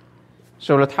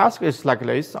 So the task is like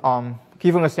this.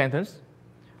 Given a sentence,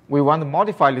 we want to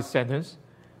modify this sentence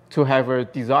to have a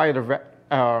desired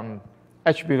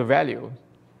attribute value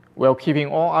while keeping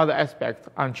all other aspects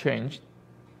unchanged.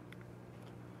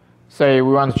 say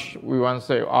we want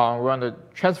to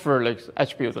transfer like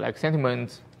attributes like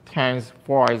sentiment, tense,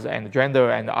 voice, and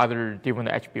gender, and other different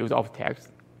attributes of text.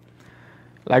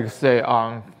 Like say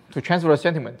to transfer a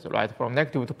sentiment, right, from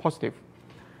negative to positive.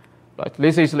 Right,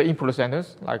 this is the input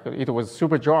sentence, like it was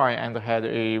super dry and had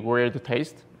a weird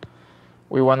taste.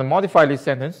 We want to modify this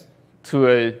sentence to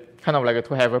a kind of like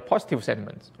to have a positive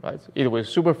sentiment, right? It was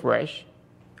super fresh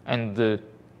and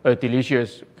a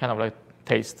delicious kind of like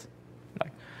taste.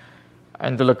 Like,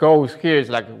 and the goal here is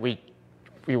like we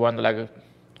want to like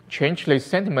change the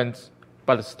sentiments,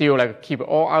 but still like keep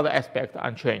all other aspects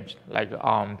unchanged, like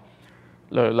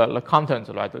the content,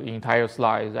 right, the entire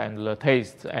slides and the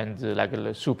taste and like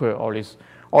the super, all these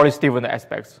different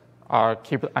aspects are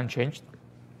kept unchanged.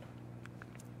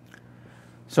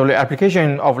 So the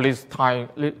application of this kind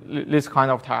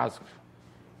of task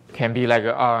can be like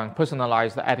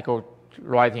personalized article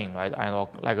writing, right, and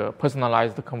like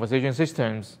personalized conversation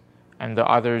systems and the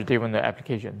other different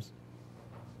applications.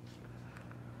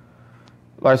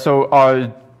 Right,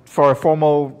 so for a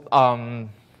formal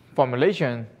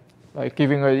formulation, like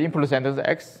giving an input sentence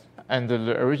x and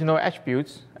the original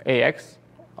attributes ax,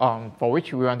 for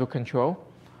which we want to control,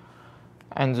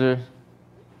 and the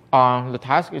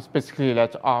task is basically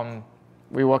that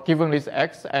we were given this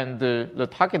x and the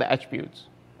target attributes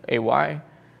ay.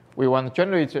 We want to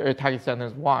generate a target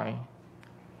sentence y.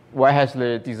 Y has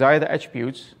the desired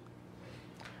attributes,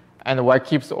 and y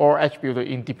keeps all attribute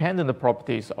independent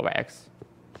properties of x.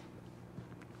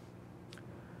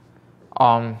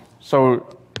 So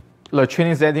the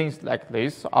training settings like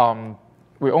this,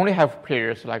 we only have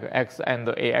pairs like x and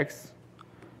ax,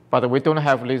 but we don't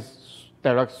have this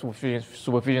direct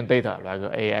supervision data like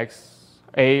ax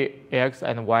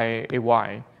and y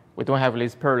ay. We don't have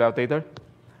this parallel data.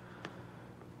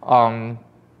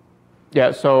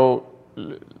 Yeah, so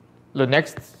the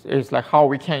next is like how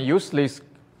we can use this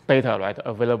data, right,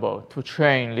 available to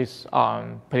train this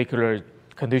particular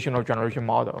conditional generation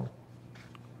model.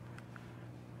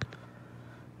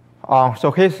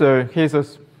 So here's a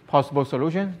possible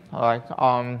solution. All right,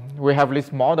 we have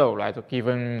this model, right,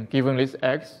 given this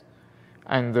x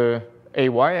and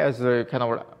ay as a kind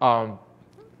of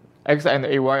x and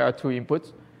ay are two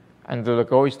inputs, and the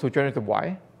goal is to generate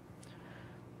y.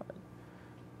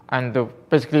 And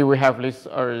basically we have this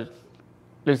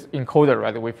encoder,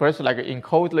 right? We first like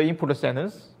encode the input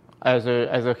sentence as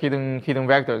a hidden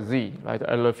vector z, right,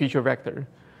 as a feature vector,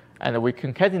 and we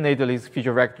concatenate this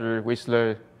feature vector with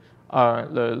the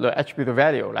attribute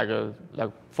value,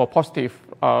 like for positive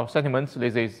sentiments,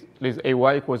 this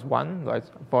ay equals 1, right?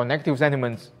 For negative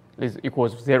sentiments, this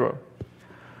equals 0.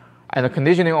 And the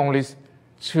conditioning on these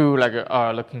two, like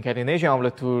the concatenation of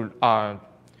the two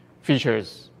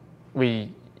features,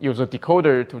 we use a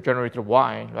decoder to generate the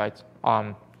y, right?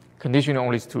 Conditioning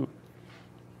on these two.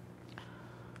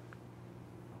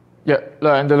 Yeah,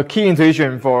 and the key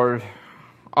intuition for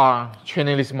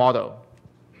training this model,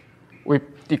 we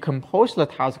decompose the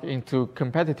task into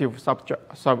competitive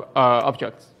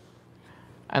objects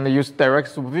and use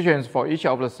direct supervisions for each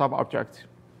of the sub-objects.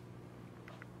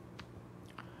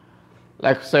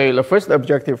 Like say the first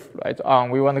objective, right?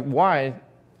 We want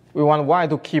y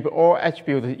to keep all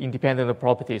attribute independent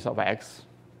properties of x.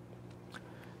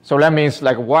 So that means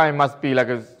like y must be like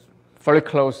very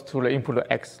close to the input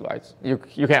x, right? You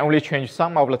can only change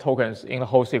some of the tokens in the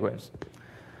whole sequence.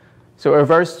 So a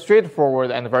very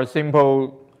straightforward and very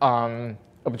simple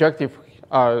objective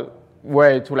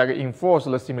way to like enforce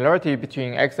the similarity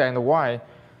between x and y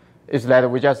is that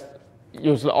we just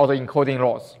use the auto encoding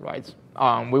laws, right?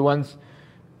 We want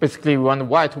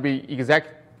y to be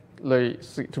exactly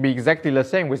the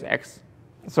same with x.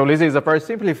 So this is a very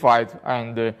simplified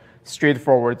and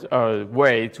straightforward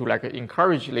way to like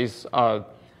encourage this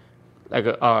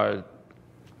the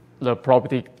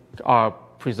property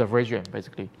preservation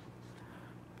basically.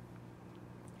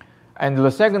 And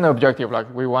the second objective, like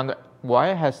we want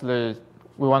y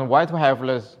to have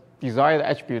the desired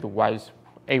attribute y is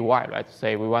ay, right?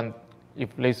 Say we want,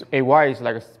 if this ay is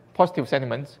like a positive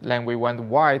sentiment, then we want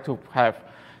y to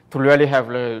really have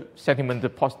the sentiment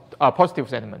positive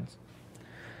sentiments.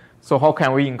 So how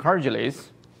can we encourage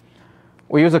this?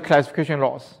 We use a classification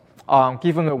laws.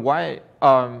 Given a y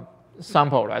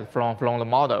sample, right, from the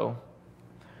model,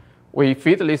 we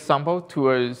feed this sample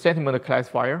to a sentiment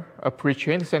classifier, a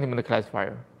pre-trained sentiment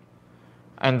classifier,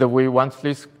 and we want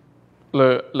this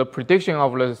the prediction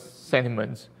of the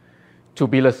sentiments to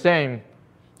be the same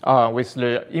with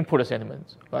the input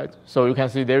sentiments, right? So you can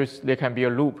see there can be a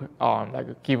loop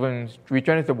like given we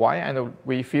generate the y and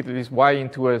we feed this y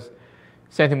into a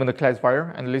sentiment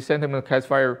classifier, and this sentiment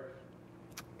classifier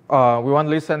we want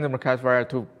this sentiment classifier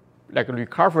to like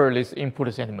recover this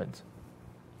input sentiment.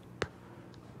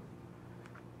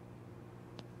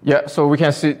 Yeah, so we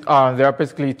can see there are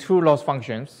basically two loss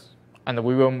functions, and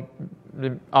we will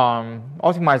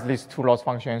optimize these two loss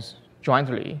functions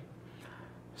jointly.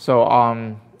 So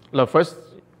the first,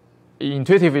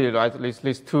 intuitively, right,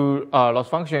 these two loss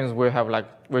functions will have like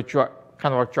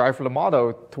kind of drive the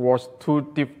model towards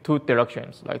two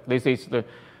directions. Like this is the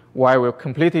y will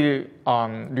completely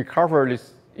recover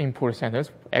this input sentence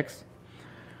x,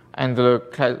 and the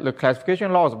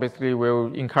classification laws basically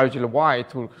will encourage the y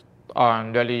to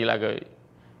really like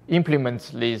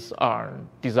implement these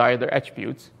desired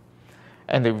attributes.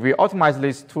 And if we optimize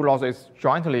these two losses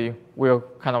jointly, we'll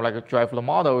kind of like drive the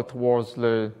model towards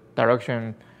the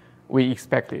direction we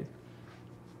expected.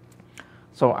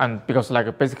 So, and because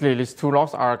like basically these two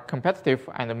laws are competitive,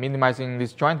 and minimizing the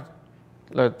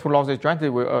two losses jointly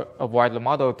will avoid the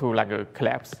model to like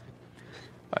collapse.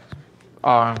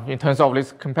 In terms of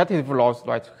this competitive loss,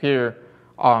 right here,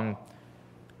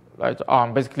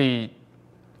 basically,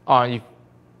 if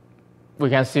we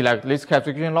can see like this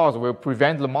classification loss will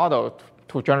prevent the model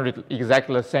to generate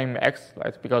exactly the same x,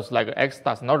 right? Because like x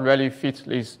does not really fit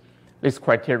this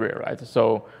criteria, right?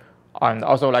 So, and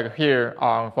also like here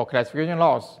for classification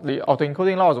loss, the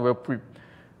autoencoding loss will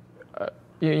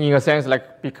in a sense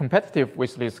like be competitive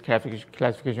with this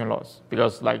classification loss,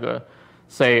 because like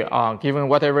say given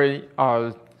whatever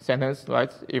sentence,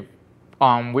 right? If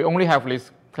we only have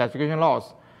this classification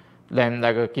loss, then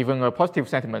like given a positive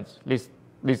sentiment, this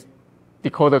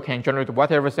decoder can generate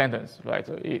whatever sentence,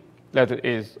 right? That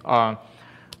is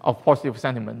of positive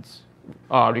sentiments,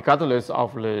 regardless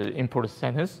of the input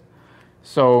sentence.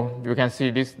 So you can see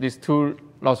these two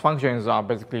loss functions are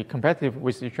basically competitive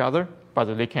with each other, but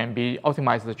they can be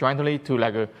optimized jointly to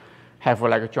like have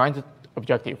like a joint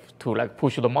objective to like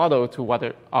push the model to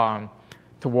what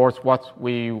towards what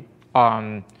we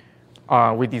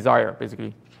desire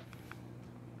basically.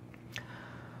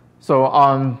 So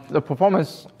the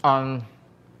performance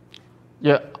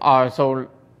so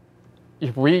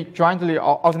if we jointly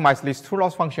optimize these two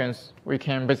loss functions, we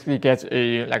can basically get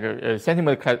a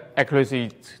sentiment accuracy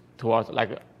towards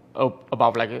like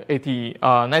above like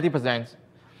 90%,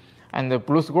 and the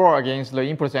blue score against the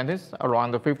input sentence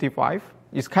around 55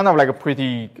 is kind of like a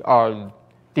pretty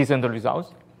decent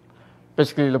result.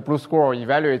 Basically, the blue score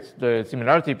evaluates the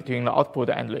similarity between the output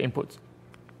and the input.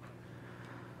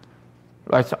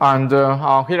 Right, and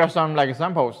here are some like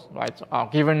examples. Right,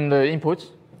 given the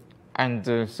input,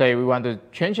 and say we want to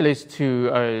change this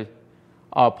to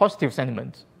a positive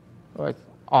sentiment. Right,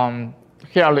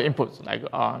 here are the inputs. Like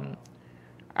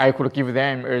I could give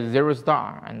them a 0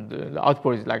 star, and the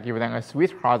output is like give them a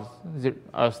sweetheart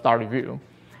star review.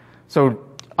 So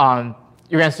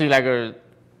you can see like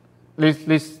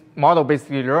this model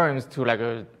basically learns to like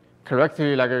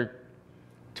correctly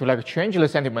to change the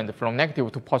sentiment from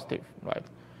negative to positive, right?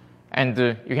 And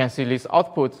you can see this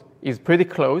output is pretty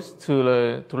close to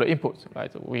the input,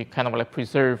 right? We kind of like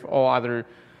preserve all other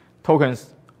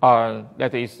tokens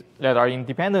that are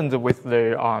independent with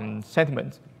the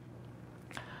sentiment.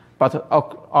 But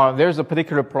there's a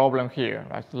particular problem here,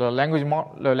 right? The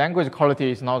language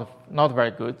quality is not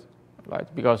very good, right?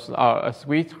 Because a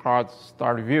sweetheart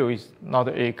star review is not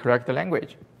a correct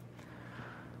language.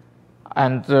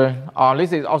 And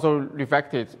this is also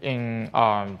reflected in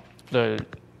the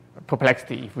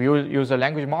perplexity. If we use a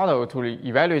language model to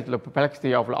evaluate the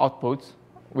perplexity of the outputs,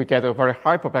 we get a very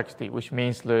high perplexity, which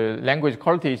means the language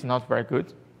quality is not very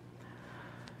good.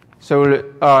 So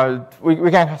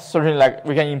we can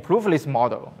certainly improve this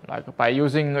model by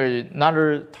using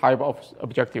another type of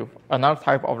objective, another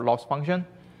type of loss function.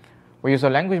 We use a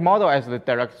language model as the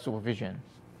direct supervision.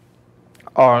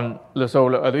 So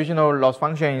the additional loss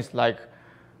function is like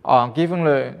given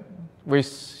we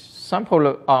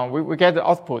we get the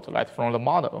output from the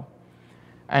model,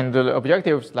 and the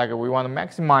objectives like we want to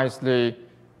maximize the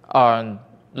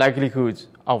likelihood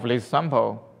of this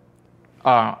sample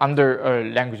under a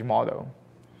language model.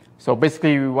 So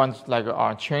basically, we want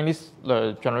train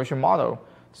the generation model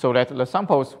so that the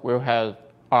samples will have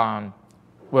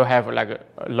like a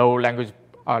low language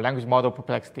model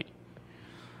perplexity.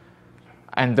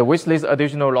 And with this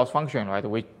additional loss function, right,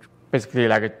 we basically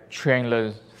train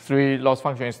the three loss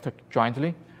functions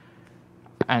jointly,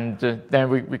 and then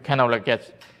we kind of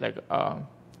get a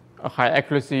high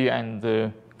accuracy and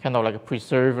kind of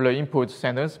preserve the input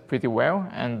sentence pretty well,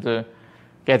 and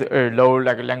get a low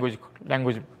language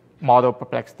model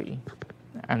perplexity.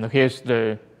 And here's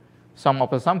the sum of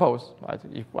the samples. Right?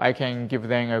 If I can give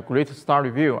them a great star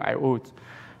review, I would.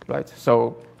 Right?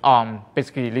 So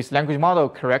basically, this language model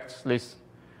corrects this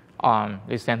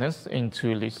this sentence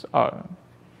into this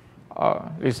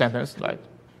sentence, right?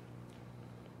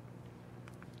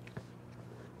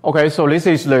 Okay, so this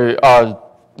is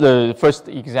the first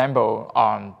example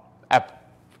app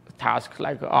task.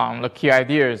 Like the key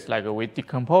ideas, like we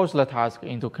decompose the task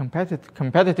into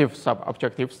competitive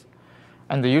sub-objectives,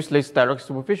 and use this direct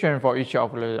supervision for each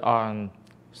of the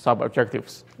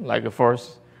sub-objectives. Like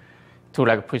first, to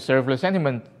like preserve the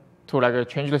sentiment, to like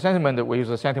change the sentiment, we use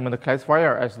the sentiment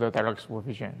classifier as the direct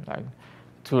supervision. Like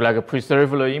to like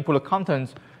preserve the input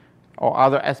content or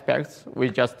other aspects, we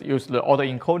just use the auto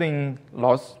encoding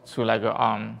loss to like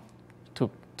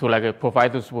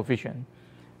provide the supervision,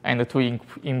 and to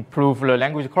improve the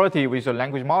language quality with the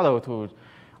language model to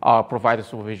provide the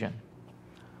supervision.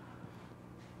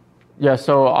 Yeah,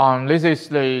 so this is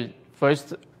the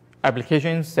first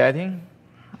application setting,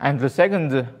 and the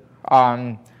second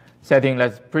setting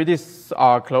that's pretty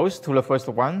close to the first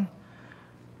one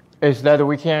is that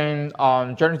we can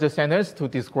generate a sentence to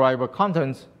describe a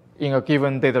content in a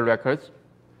given data record.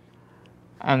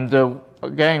 And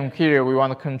again, here we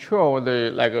want to control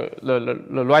the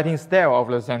writing style of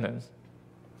the sentence,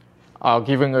 by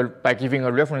giving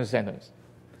a reference sentence.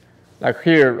 Like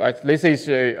here, right, this is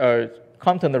a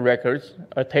content record,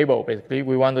 a table basically.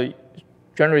 We want to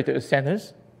generate a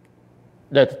sentence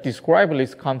that describes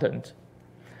this content.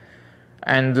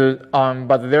 And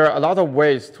but there are a lot of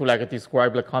ways to like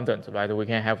describe the content, right? We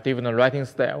can have different writing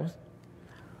styles.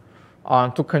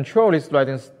 To control this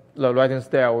writing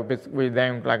style, we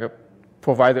then like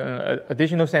provide an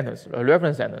additional sentence, a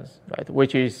reference sentence, right?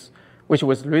 Which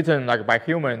was written like by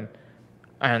human,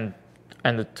 and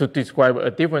to describe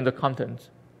a different content.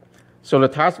 So the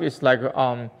task is like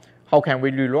how can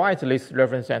we rewrite this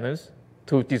reference sentence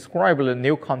to describe the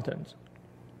new content?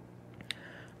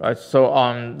 Right, so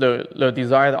the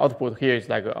desired output here is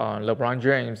like LeBron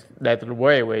James led the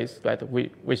way with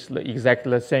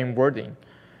exactly the same wording,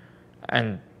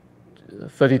 and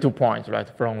 32 points, right,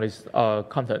 from this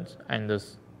content, and the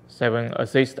 7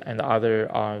 assists and other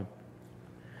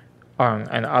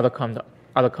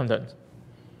content.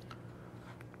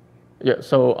 Yeah,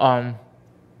 so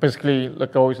basically the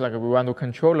goal is like we want to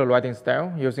control the writing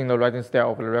style using the writing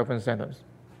style of the reference sentence.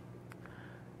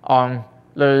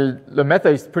 The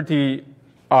method is pretty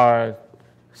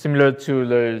similar to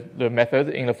the method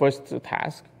in the first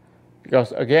task,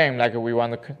 because again, like we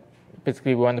want to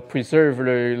preserve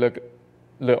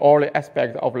all the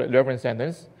aspects of the reference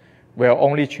sentence. We are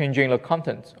only changing the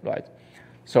content, right?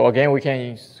 So again, we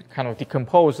can kind of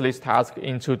decompose this task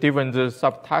into different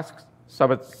subtasks,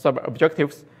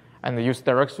 sub-objectives, and use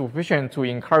direct supervision to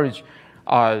encourage,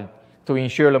 to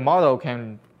ensure the model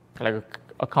can like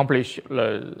accomplish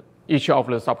each of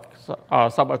the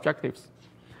sub-objectives.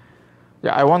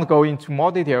 Yeah, I won't go into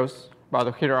more details,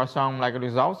 but here are some like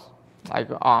results. Like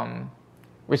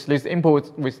with this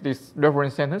input, with this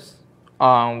reference sentence,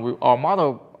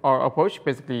 our approach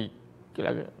basically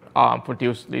like,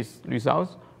 produce these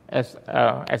results as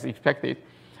expected.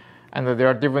 And there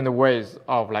are different ways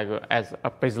of like as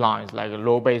a baselines, like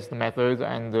role-based methods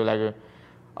and like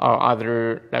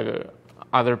other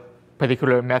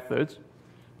particular methods.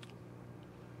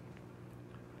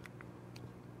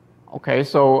 Okay,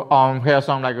 so here are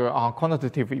some like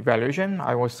quantitative evaluation.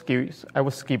 I will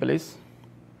skip this.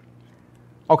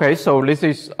 Okay, so this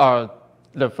is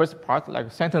the first part, like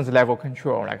sentence level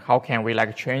control. Like how can we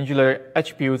like change the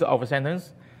attributes of a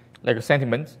sentence, like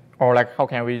sentiments, or like how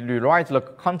can we rewrite the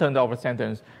content of a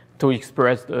sentence to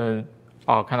express the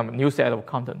kind of new set of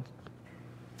content.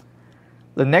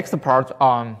 The next part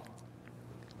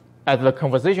at the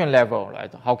conversation level,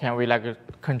 right? How can we like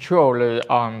control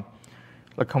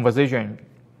the conversation,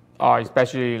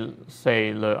 especially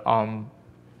say the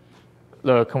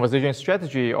conversation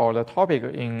strategy or the topic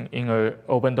in an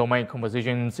open domain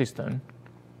conversation system.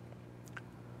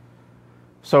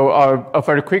 So a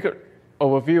very quick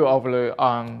overview of the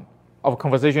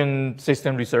conversation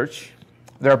system research.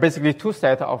 There are basically two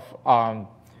sets of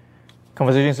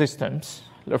conversation systems.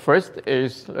 The first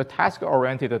is a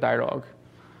task-oriented dialogue.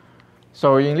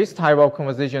 So in this type of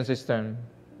conversation system,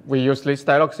 we use this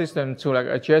dialogue system to like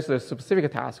address a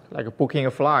specific task, like booking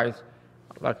a flight,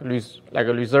 like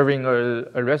reserving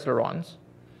a restaurant.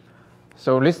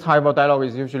 So this type of dialogue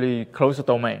is usually closed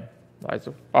domain, right?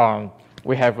 So,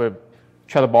 we have a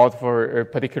chatbot for a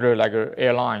particular like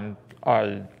airline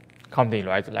company,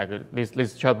 right? Like this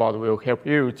chatbot will help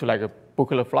you to like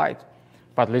book a flight,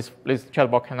 but this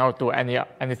chatbot cannot do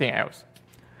anything else.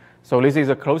 So this is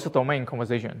a closed domain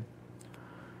conversation.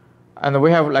 And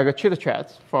we have like a chit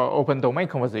chat for open domain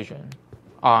conversation.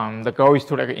 The goal is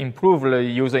to like improve the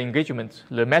user engagement.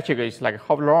 The metric is like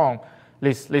how long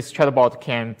this chatbot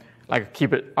can like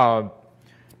keep it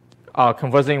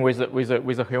conversing with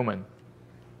a human.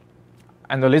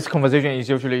 And this conversation is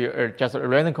usually just a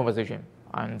random conversation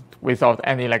and without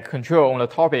any like control on the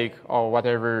topic or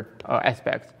whatever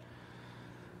aspect.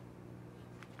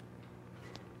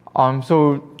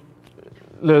 So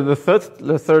the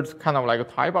third kind of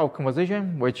like type of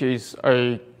conversation, which is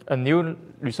a new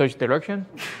research direction,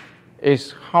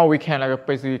 is how we can like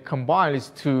basically combine these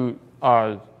two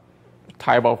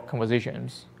type of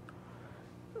conversations.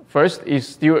 First is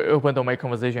still open domain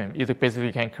conversation. It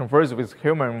basically can converse with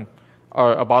human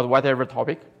about whatever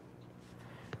topic.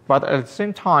 But at the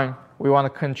same time, we want to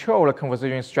control the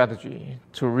conversation strategy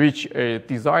to reach a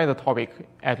desired topic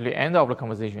at the end of the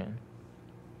conversation.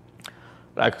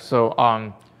 Like so,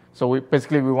 so we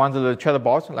want the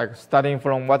chatbot like starting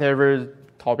from whatever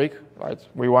topic, right?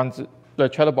 We want the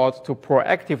chatbot to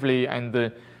proactively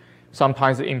and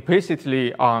sometimes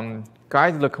implicitly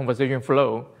guide the conversation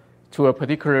flow to a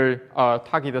particular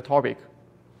targeted topic.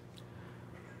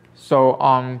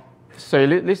 So, so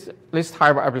this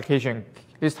type of application,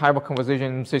 this type of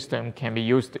conversation system can be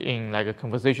used in like a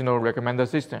conversational recommender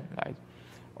system, right?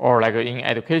 Or like in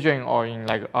education or in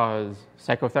like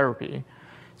psychotherapy.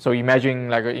 So imagine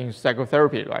like in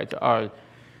psychotherapy, right?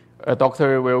 A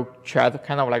doctor will chat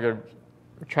kind of like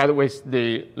chat with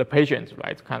the patient,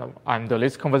 right? Kind of, and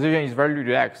this conversation is very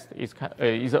relaxed. It's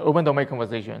an open domain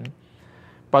conversation,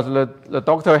 but the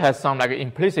doctor has some like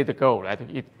implicit goal,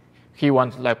 right? He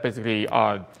wants like basically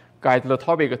guide the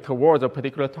topic towards a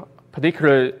particular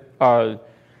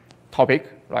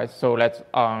topic, right? So that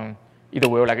it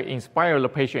will like inspire the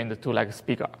patient to like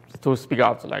speak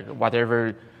out like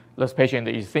whatever this patient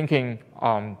is thinking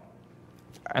and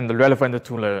relevant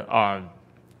to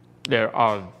their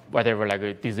whatever like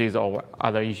a disease or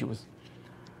other issues.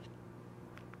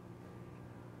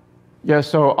 Yeah.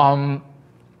 So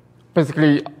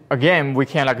basically, again, we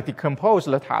can like decompose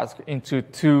the task into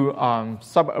two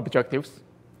sub-objectives.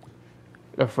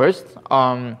 The first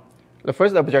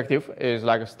objective is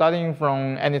like starting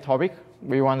from any topic.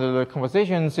 We want the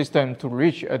conversation system to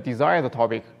reach a desired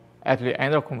topic at the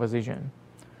end of conversation.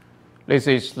 This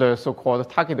is the so-called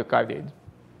target guided.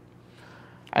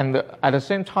 And at the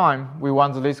same time, we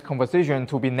want this conversation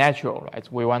to be natural, right?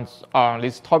 We want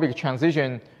this topic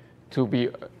transition to be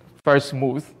very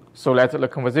smooth, so that the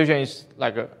conversation is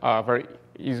like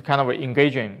is kind of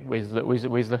engaging with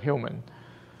the human.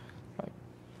 Right?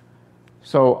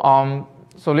 So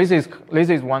so this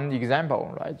is one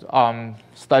example, right?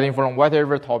 Starting from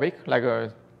whatever topic, like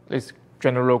this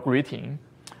general greeting.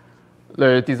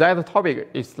 The desired topic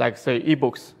is like say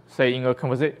ebooks. Say in a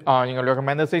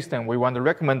recommender system, we want to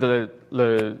recommend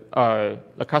the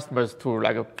customers to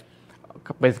like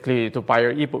basically to buy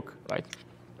an ebook, right?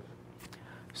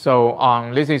 So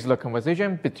this is the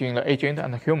conversation between the agent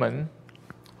and the human,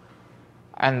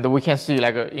 and we can see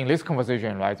like in this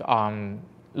conversation, right?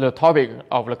 The topic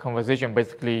of the conversation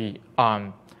basically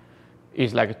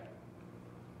is like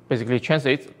basically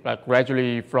transit like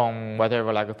gradually from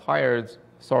whatever like tired.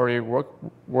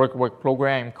 Work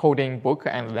program, coding book,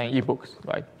 and then ebooks,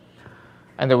 right?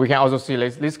 And we can also see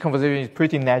this conversation is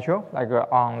pretty natural. Like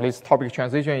this topic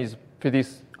transition is pretty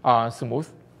smooth.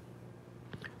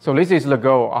 So this is the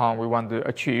goal we want to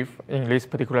achieve in this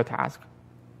particular task.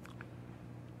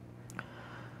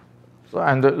 So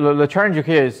and the challenge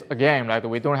here is again like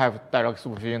we don't have direct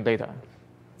supervision data.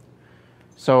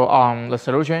 So the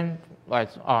solution,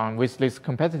 right, with these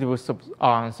competitive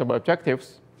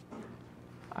sub-objectives.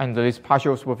 And these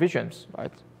partial supervisions,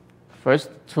 right? First,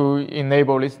 to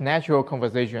enable this natural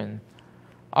conversation,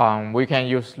 we can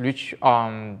use rich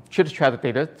chit-chat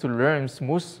data to learn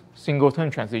smooth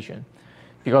single-turn transition,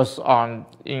 because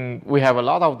we have a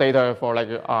lot of data for like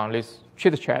this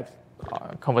chit-chat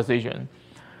conversation,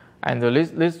 and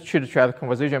this chit-chat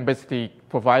conversation basically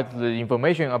provides the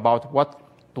information about what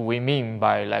do we mean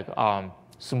by like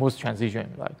smooth transition,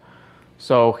 right?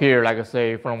 So here, like I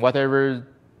say, from whatever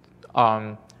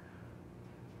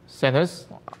sentence,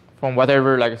 from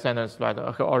whatever like a sentence, right,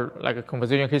 or like a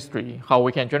conversation history, how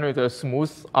we can generate a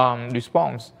smooth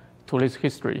response to this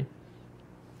history.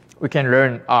 We can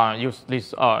learn use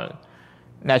this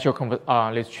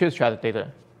natural this chit-chat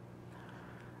data.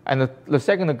 And the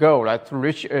second goal, right, to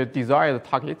reach a desired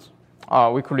target,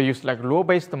 we could use like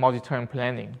rule-based multi-turn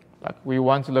planning. Like we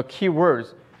want the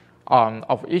keywords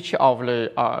of each of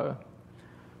the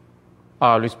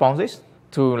responses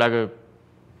to like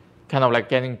kind of like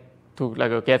getting to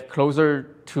like get closer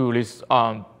to this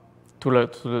to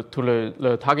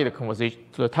the target conversation,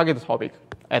 to the target topic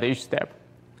at each step.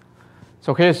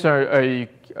 So here's a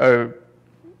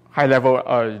high level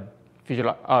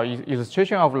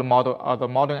illustration of the model, the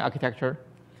modern architecture.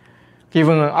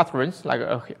 Given an utterance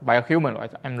by a human,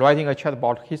 right? I'm writing a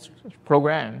chatbot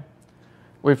program.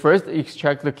 We first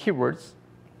extract the keywords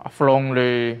from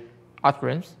the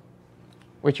utterance,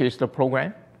 which is the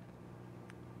program.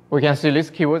 We can see this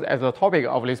keyword as the topic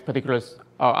of this particular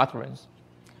utterance.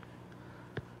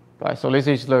 Right, so this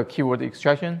is the keyword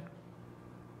extraction.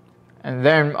 And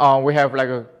then we have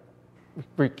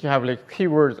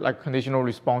keyword conditional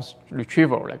response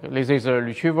retrieval. This is a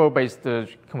retrieval-based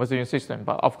conversation system.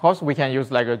 But of course, we can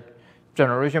use a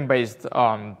generation-based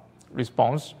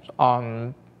response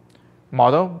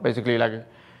model. Basically,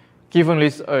 given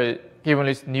this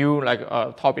new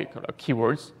topic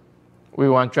keywords, we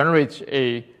want to generate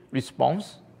a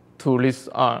response to this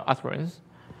utterance.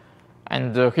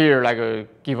 And here,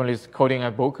 given this coding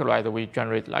a book, right, we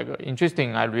generate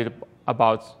interesting. I read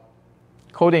about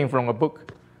coding from a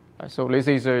book. So this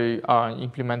is a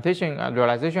implementation and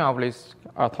realization of this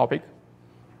topic.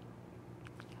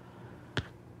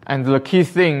 And the key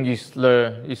thing is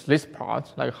this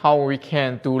part, how we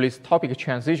can do this topic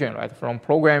transition, right, from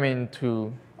programming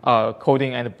to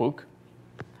coding and book.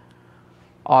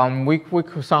 We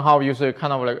could somehow use a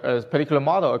kind of a particular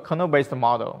model, a kernel-based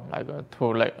model,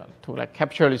 to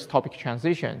capture this topic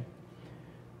transition,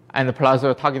 and plus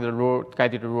a targeted rule,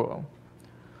 guided rule.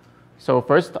 So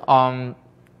first,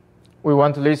 we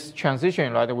want this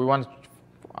transition, right? We want,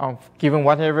 given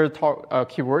whatever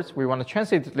keywords, we want to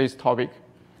translate this topic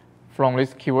from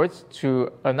these keywords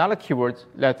to another keyword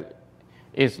that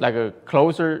is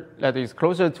closer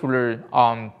to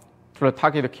the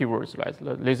targeted keywords, right?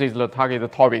 This is the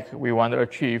targeted topic we want to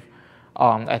achieve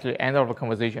at the end of the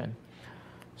conversation.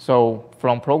 So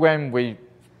from program, we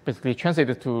basically translate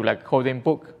it to coding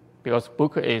book, because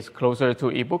book is closer to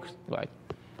ebook, right?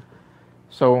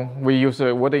 So we use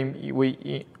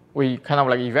we kind of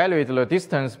evaluate the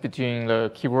distance between the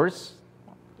keywords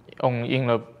in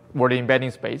the word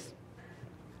embedding space.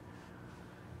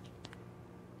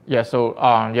 Yeah. So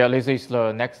this is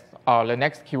the next. The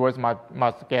next keywords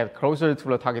must get closer to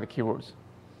the target keywords.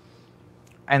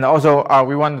 And also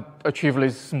we want to achieve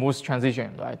this smooth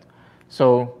transition, right?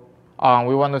 So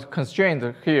we want to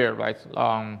constrain here, right?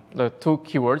 The two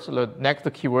keywords, the next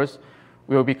keywords,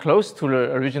 will be close to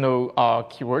the original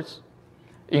keywords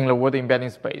in the word embedding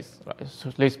space. Right?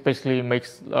 So this basically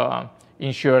makes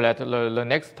ensure that the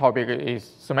next topic is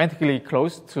semantically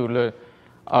close to the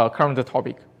current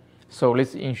topic. So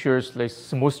this ensures this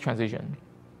smooth transition.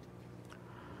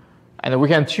 And we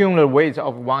can tune the weight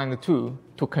of 1 and 2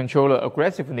 to control the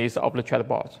aggressiveness of the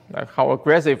chatbot, how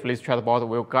aggressive this chatbot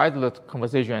will guide the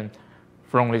conversation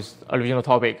from this original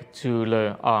topic to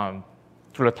the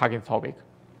target topic.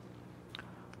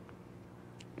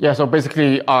 Yeah, so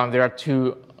basically there are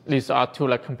these are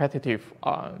two competitive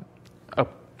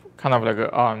kind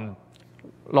of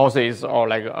losses or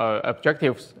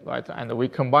objectives, right? And we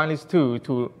combine these two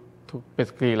to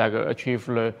basically achieve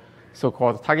the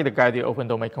so-called target guided open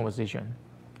domain conversation.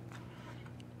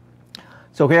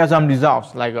 So here are some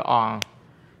results.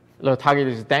 The target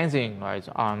is dancing, right?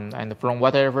 And from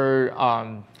whatever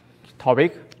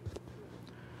topic,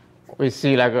 we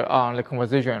see the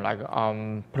conversation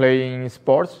playing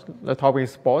sports. The topic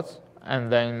is sports,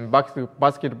 and then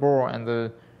basketball,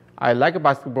 and I like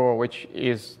basketball, which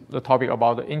is the topic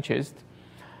about the interest,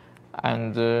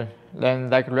 and then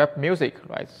rap music,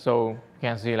 right? So you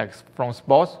can see from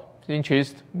sports,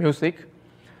 interest, music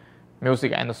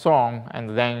and song, and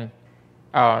then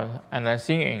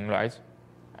singing, right?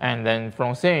 And then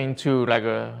from singing to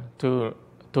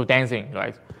to dancing,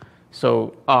 right?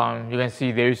 So you can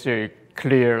see there is a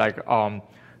clear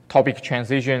topic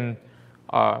transition,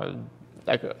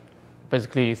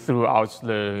 basically throughout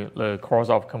the course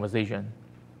of conversation.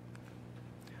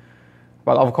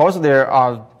 But of course, there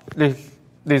are this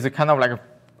kind of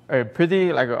a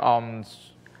pretty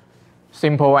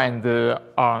simple and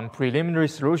preliminary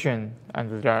solution,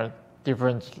 and there are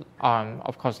different.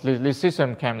 Of course, this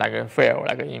system can fail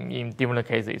in different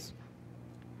cases.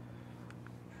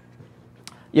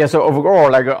 Yeah. So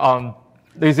overall,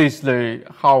 this is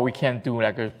how we can do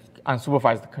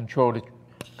unsupervised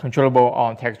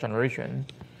controllable text generation,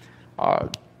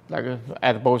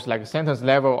 at both sentence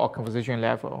level or conversation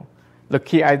level. The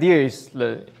key idea is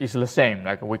the same.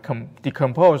 We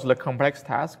decompose the complex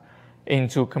task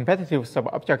into competitive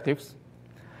sub-objectives,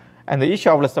 and each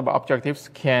of the sub-objectives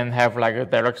can have a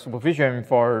direct supervision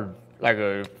for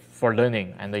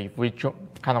learning. And if we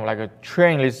kind of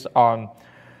train this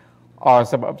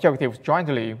sub-objectives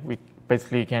jointly, we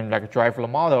basically can drive the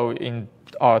model in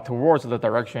towards the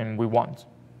direction we want.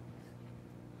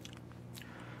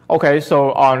 Okay,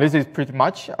 so this is pretty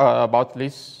much about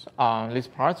this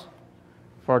part.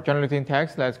 For generating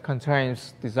text that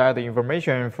contains desired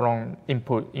information from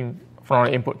input.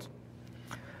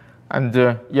 And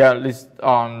yeah, this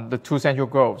the two central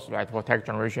goals, right, for text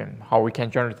generation: how we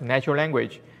can generate natural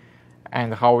language,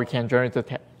 and how we can generate the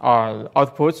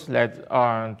outputs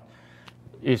that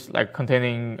is like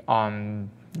containing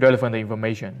relevant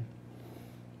information.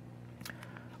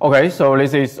 Okay, so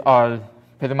this is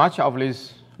pretty much of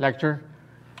this lecture.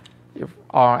 If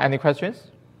any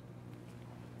questions?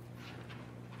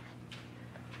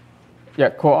 Yeah,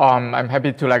 cool. I'm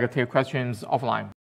happy to take questions offline.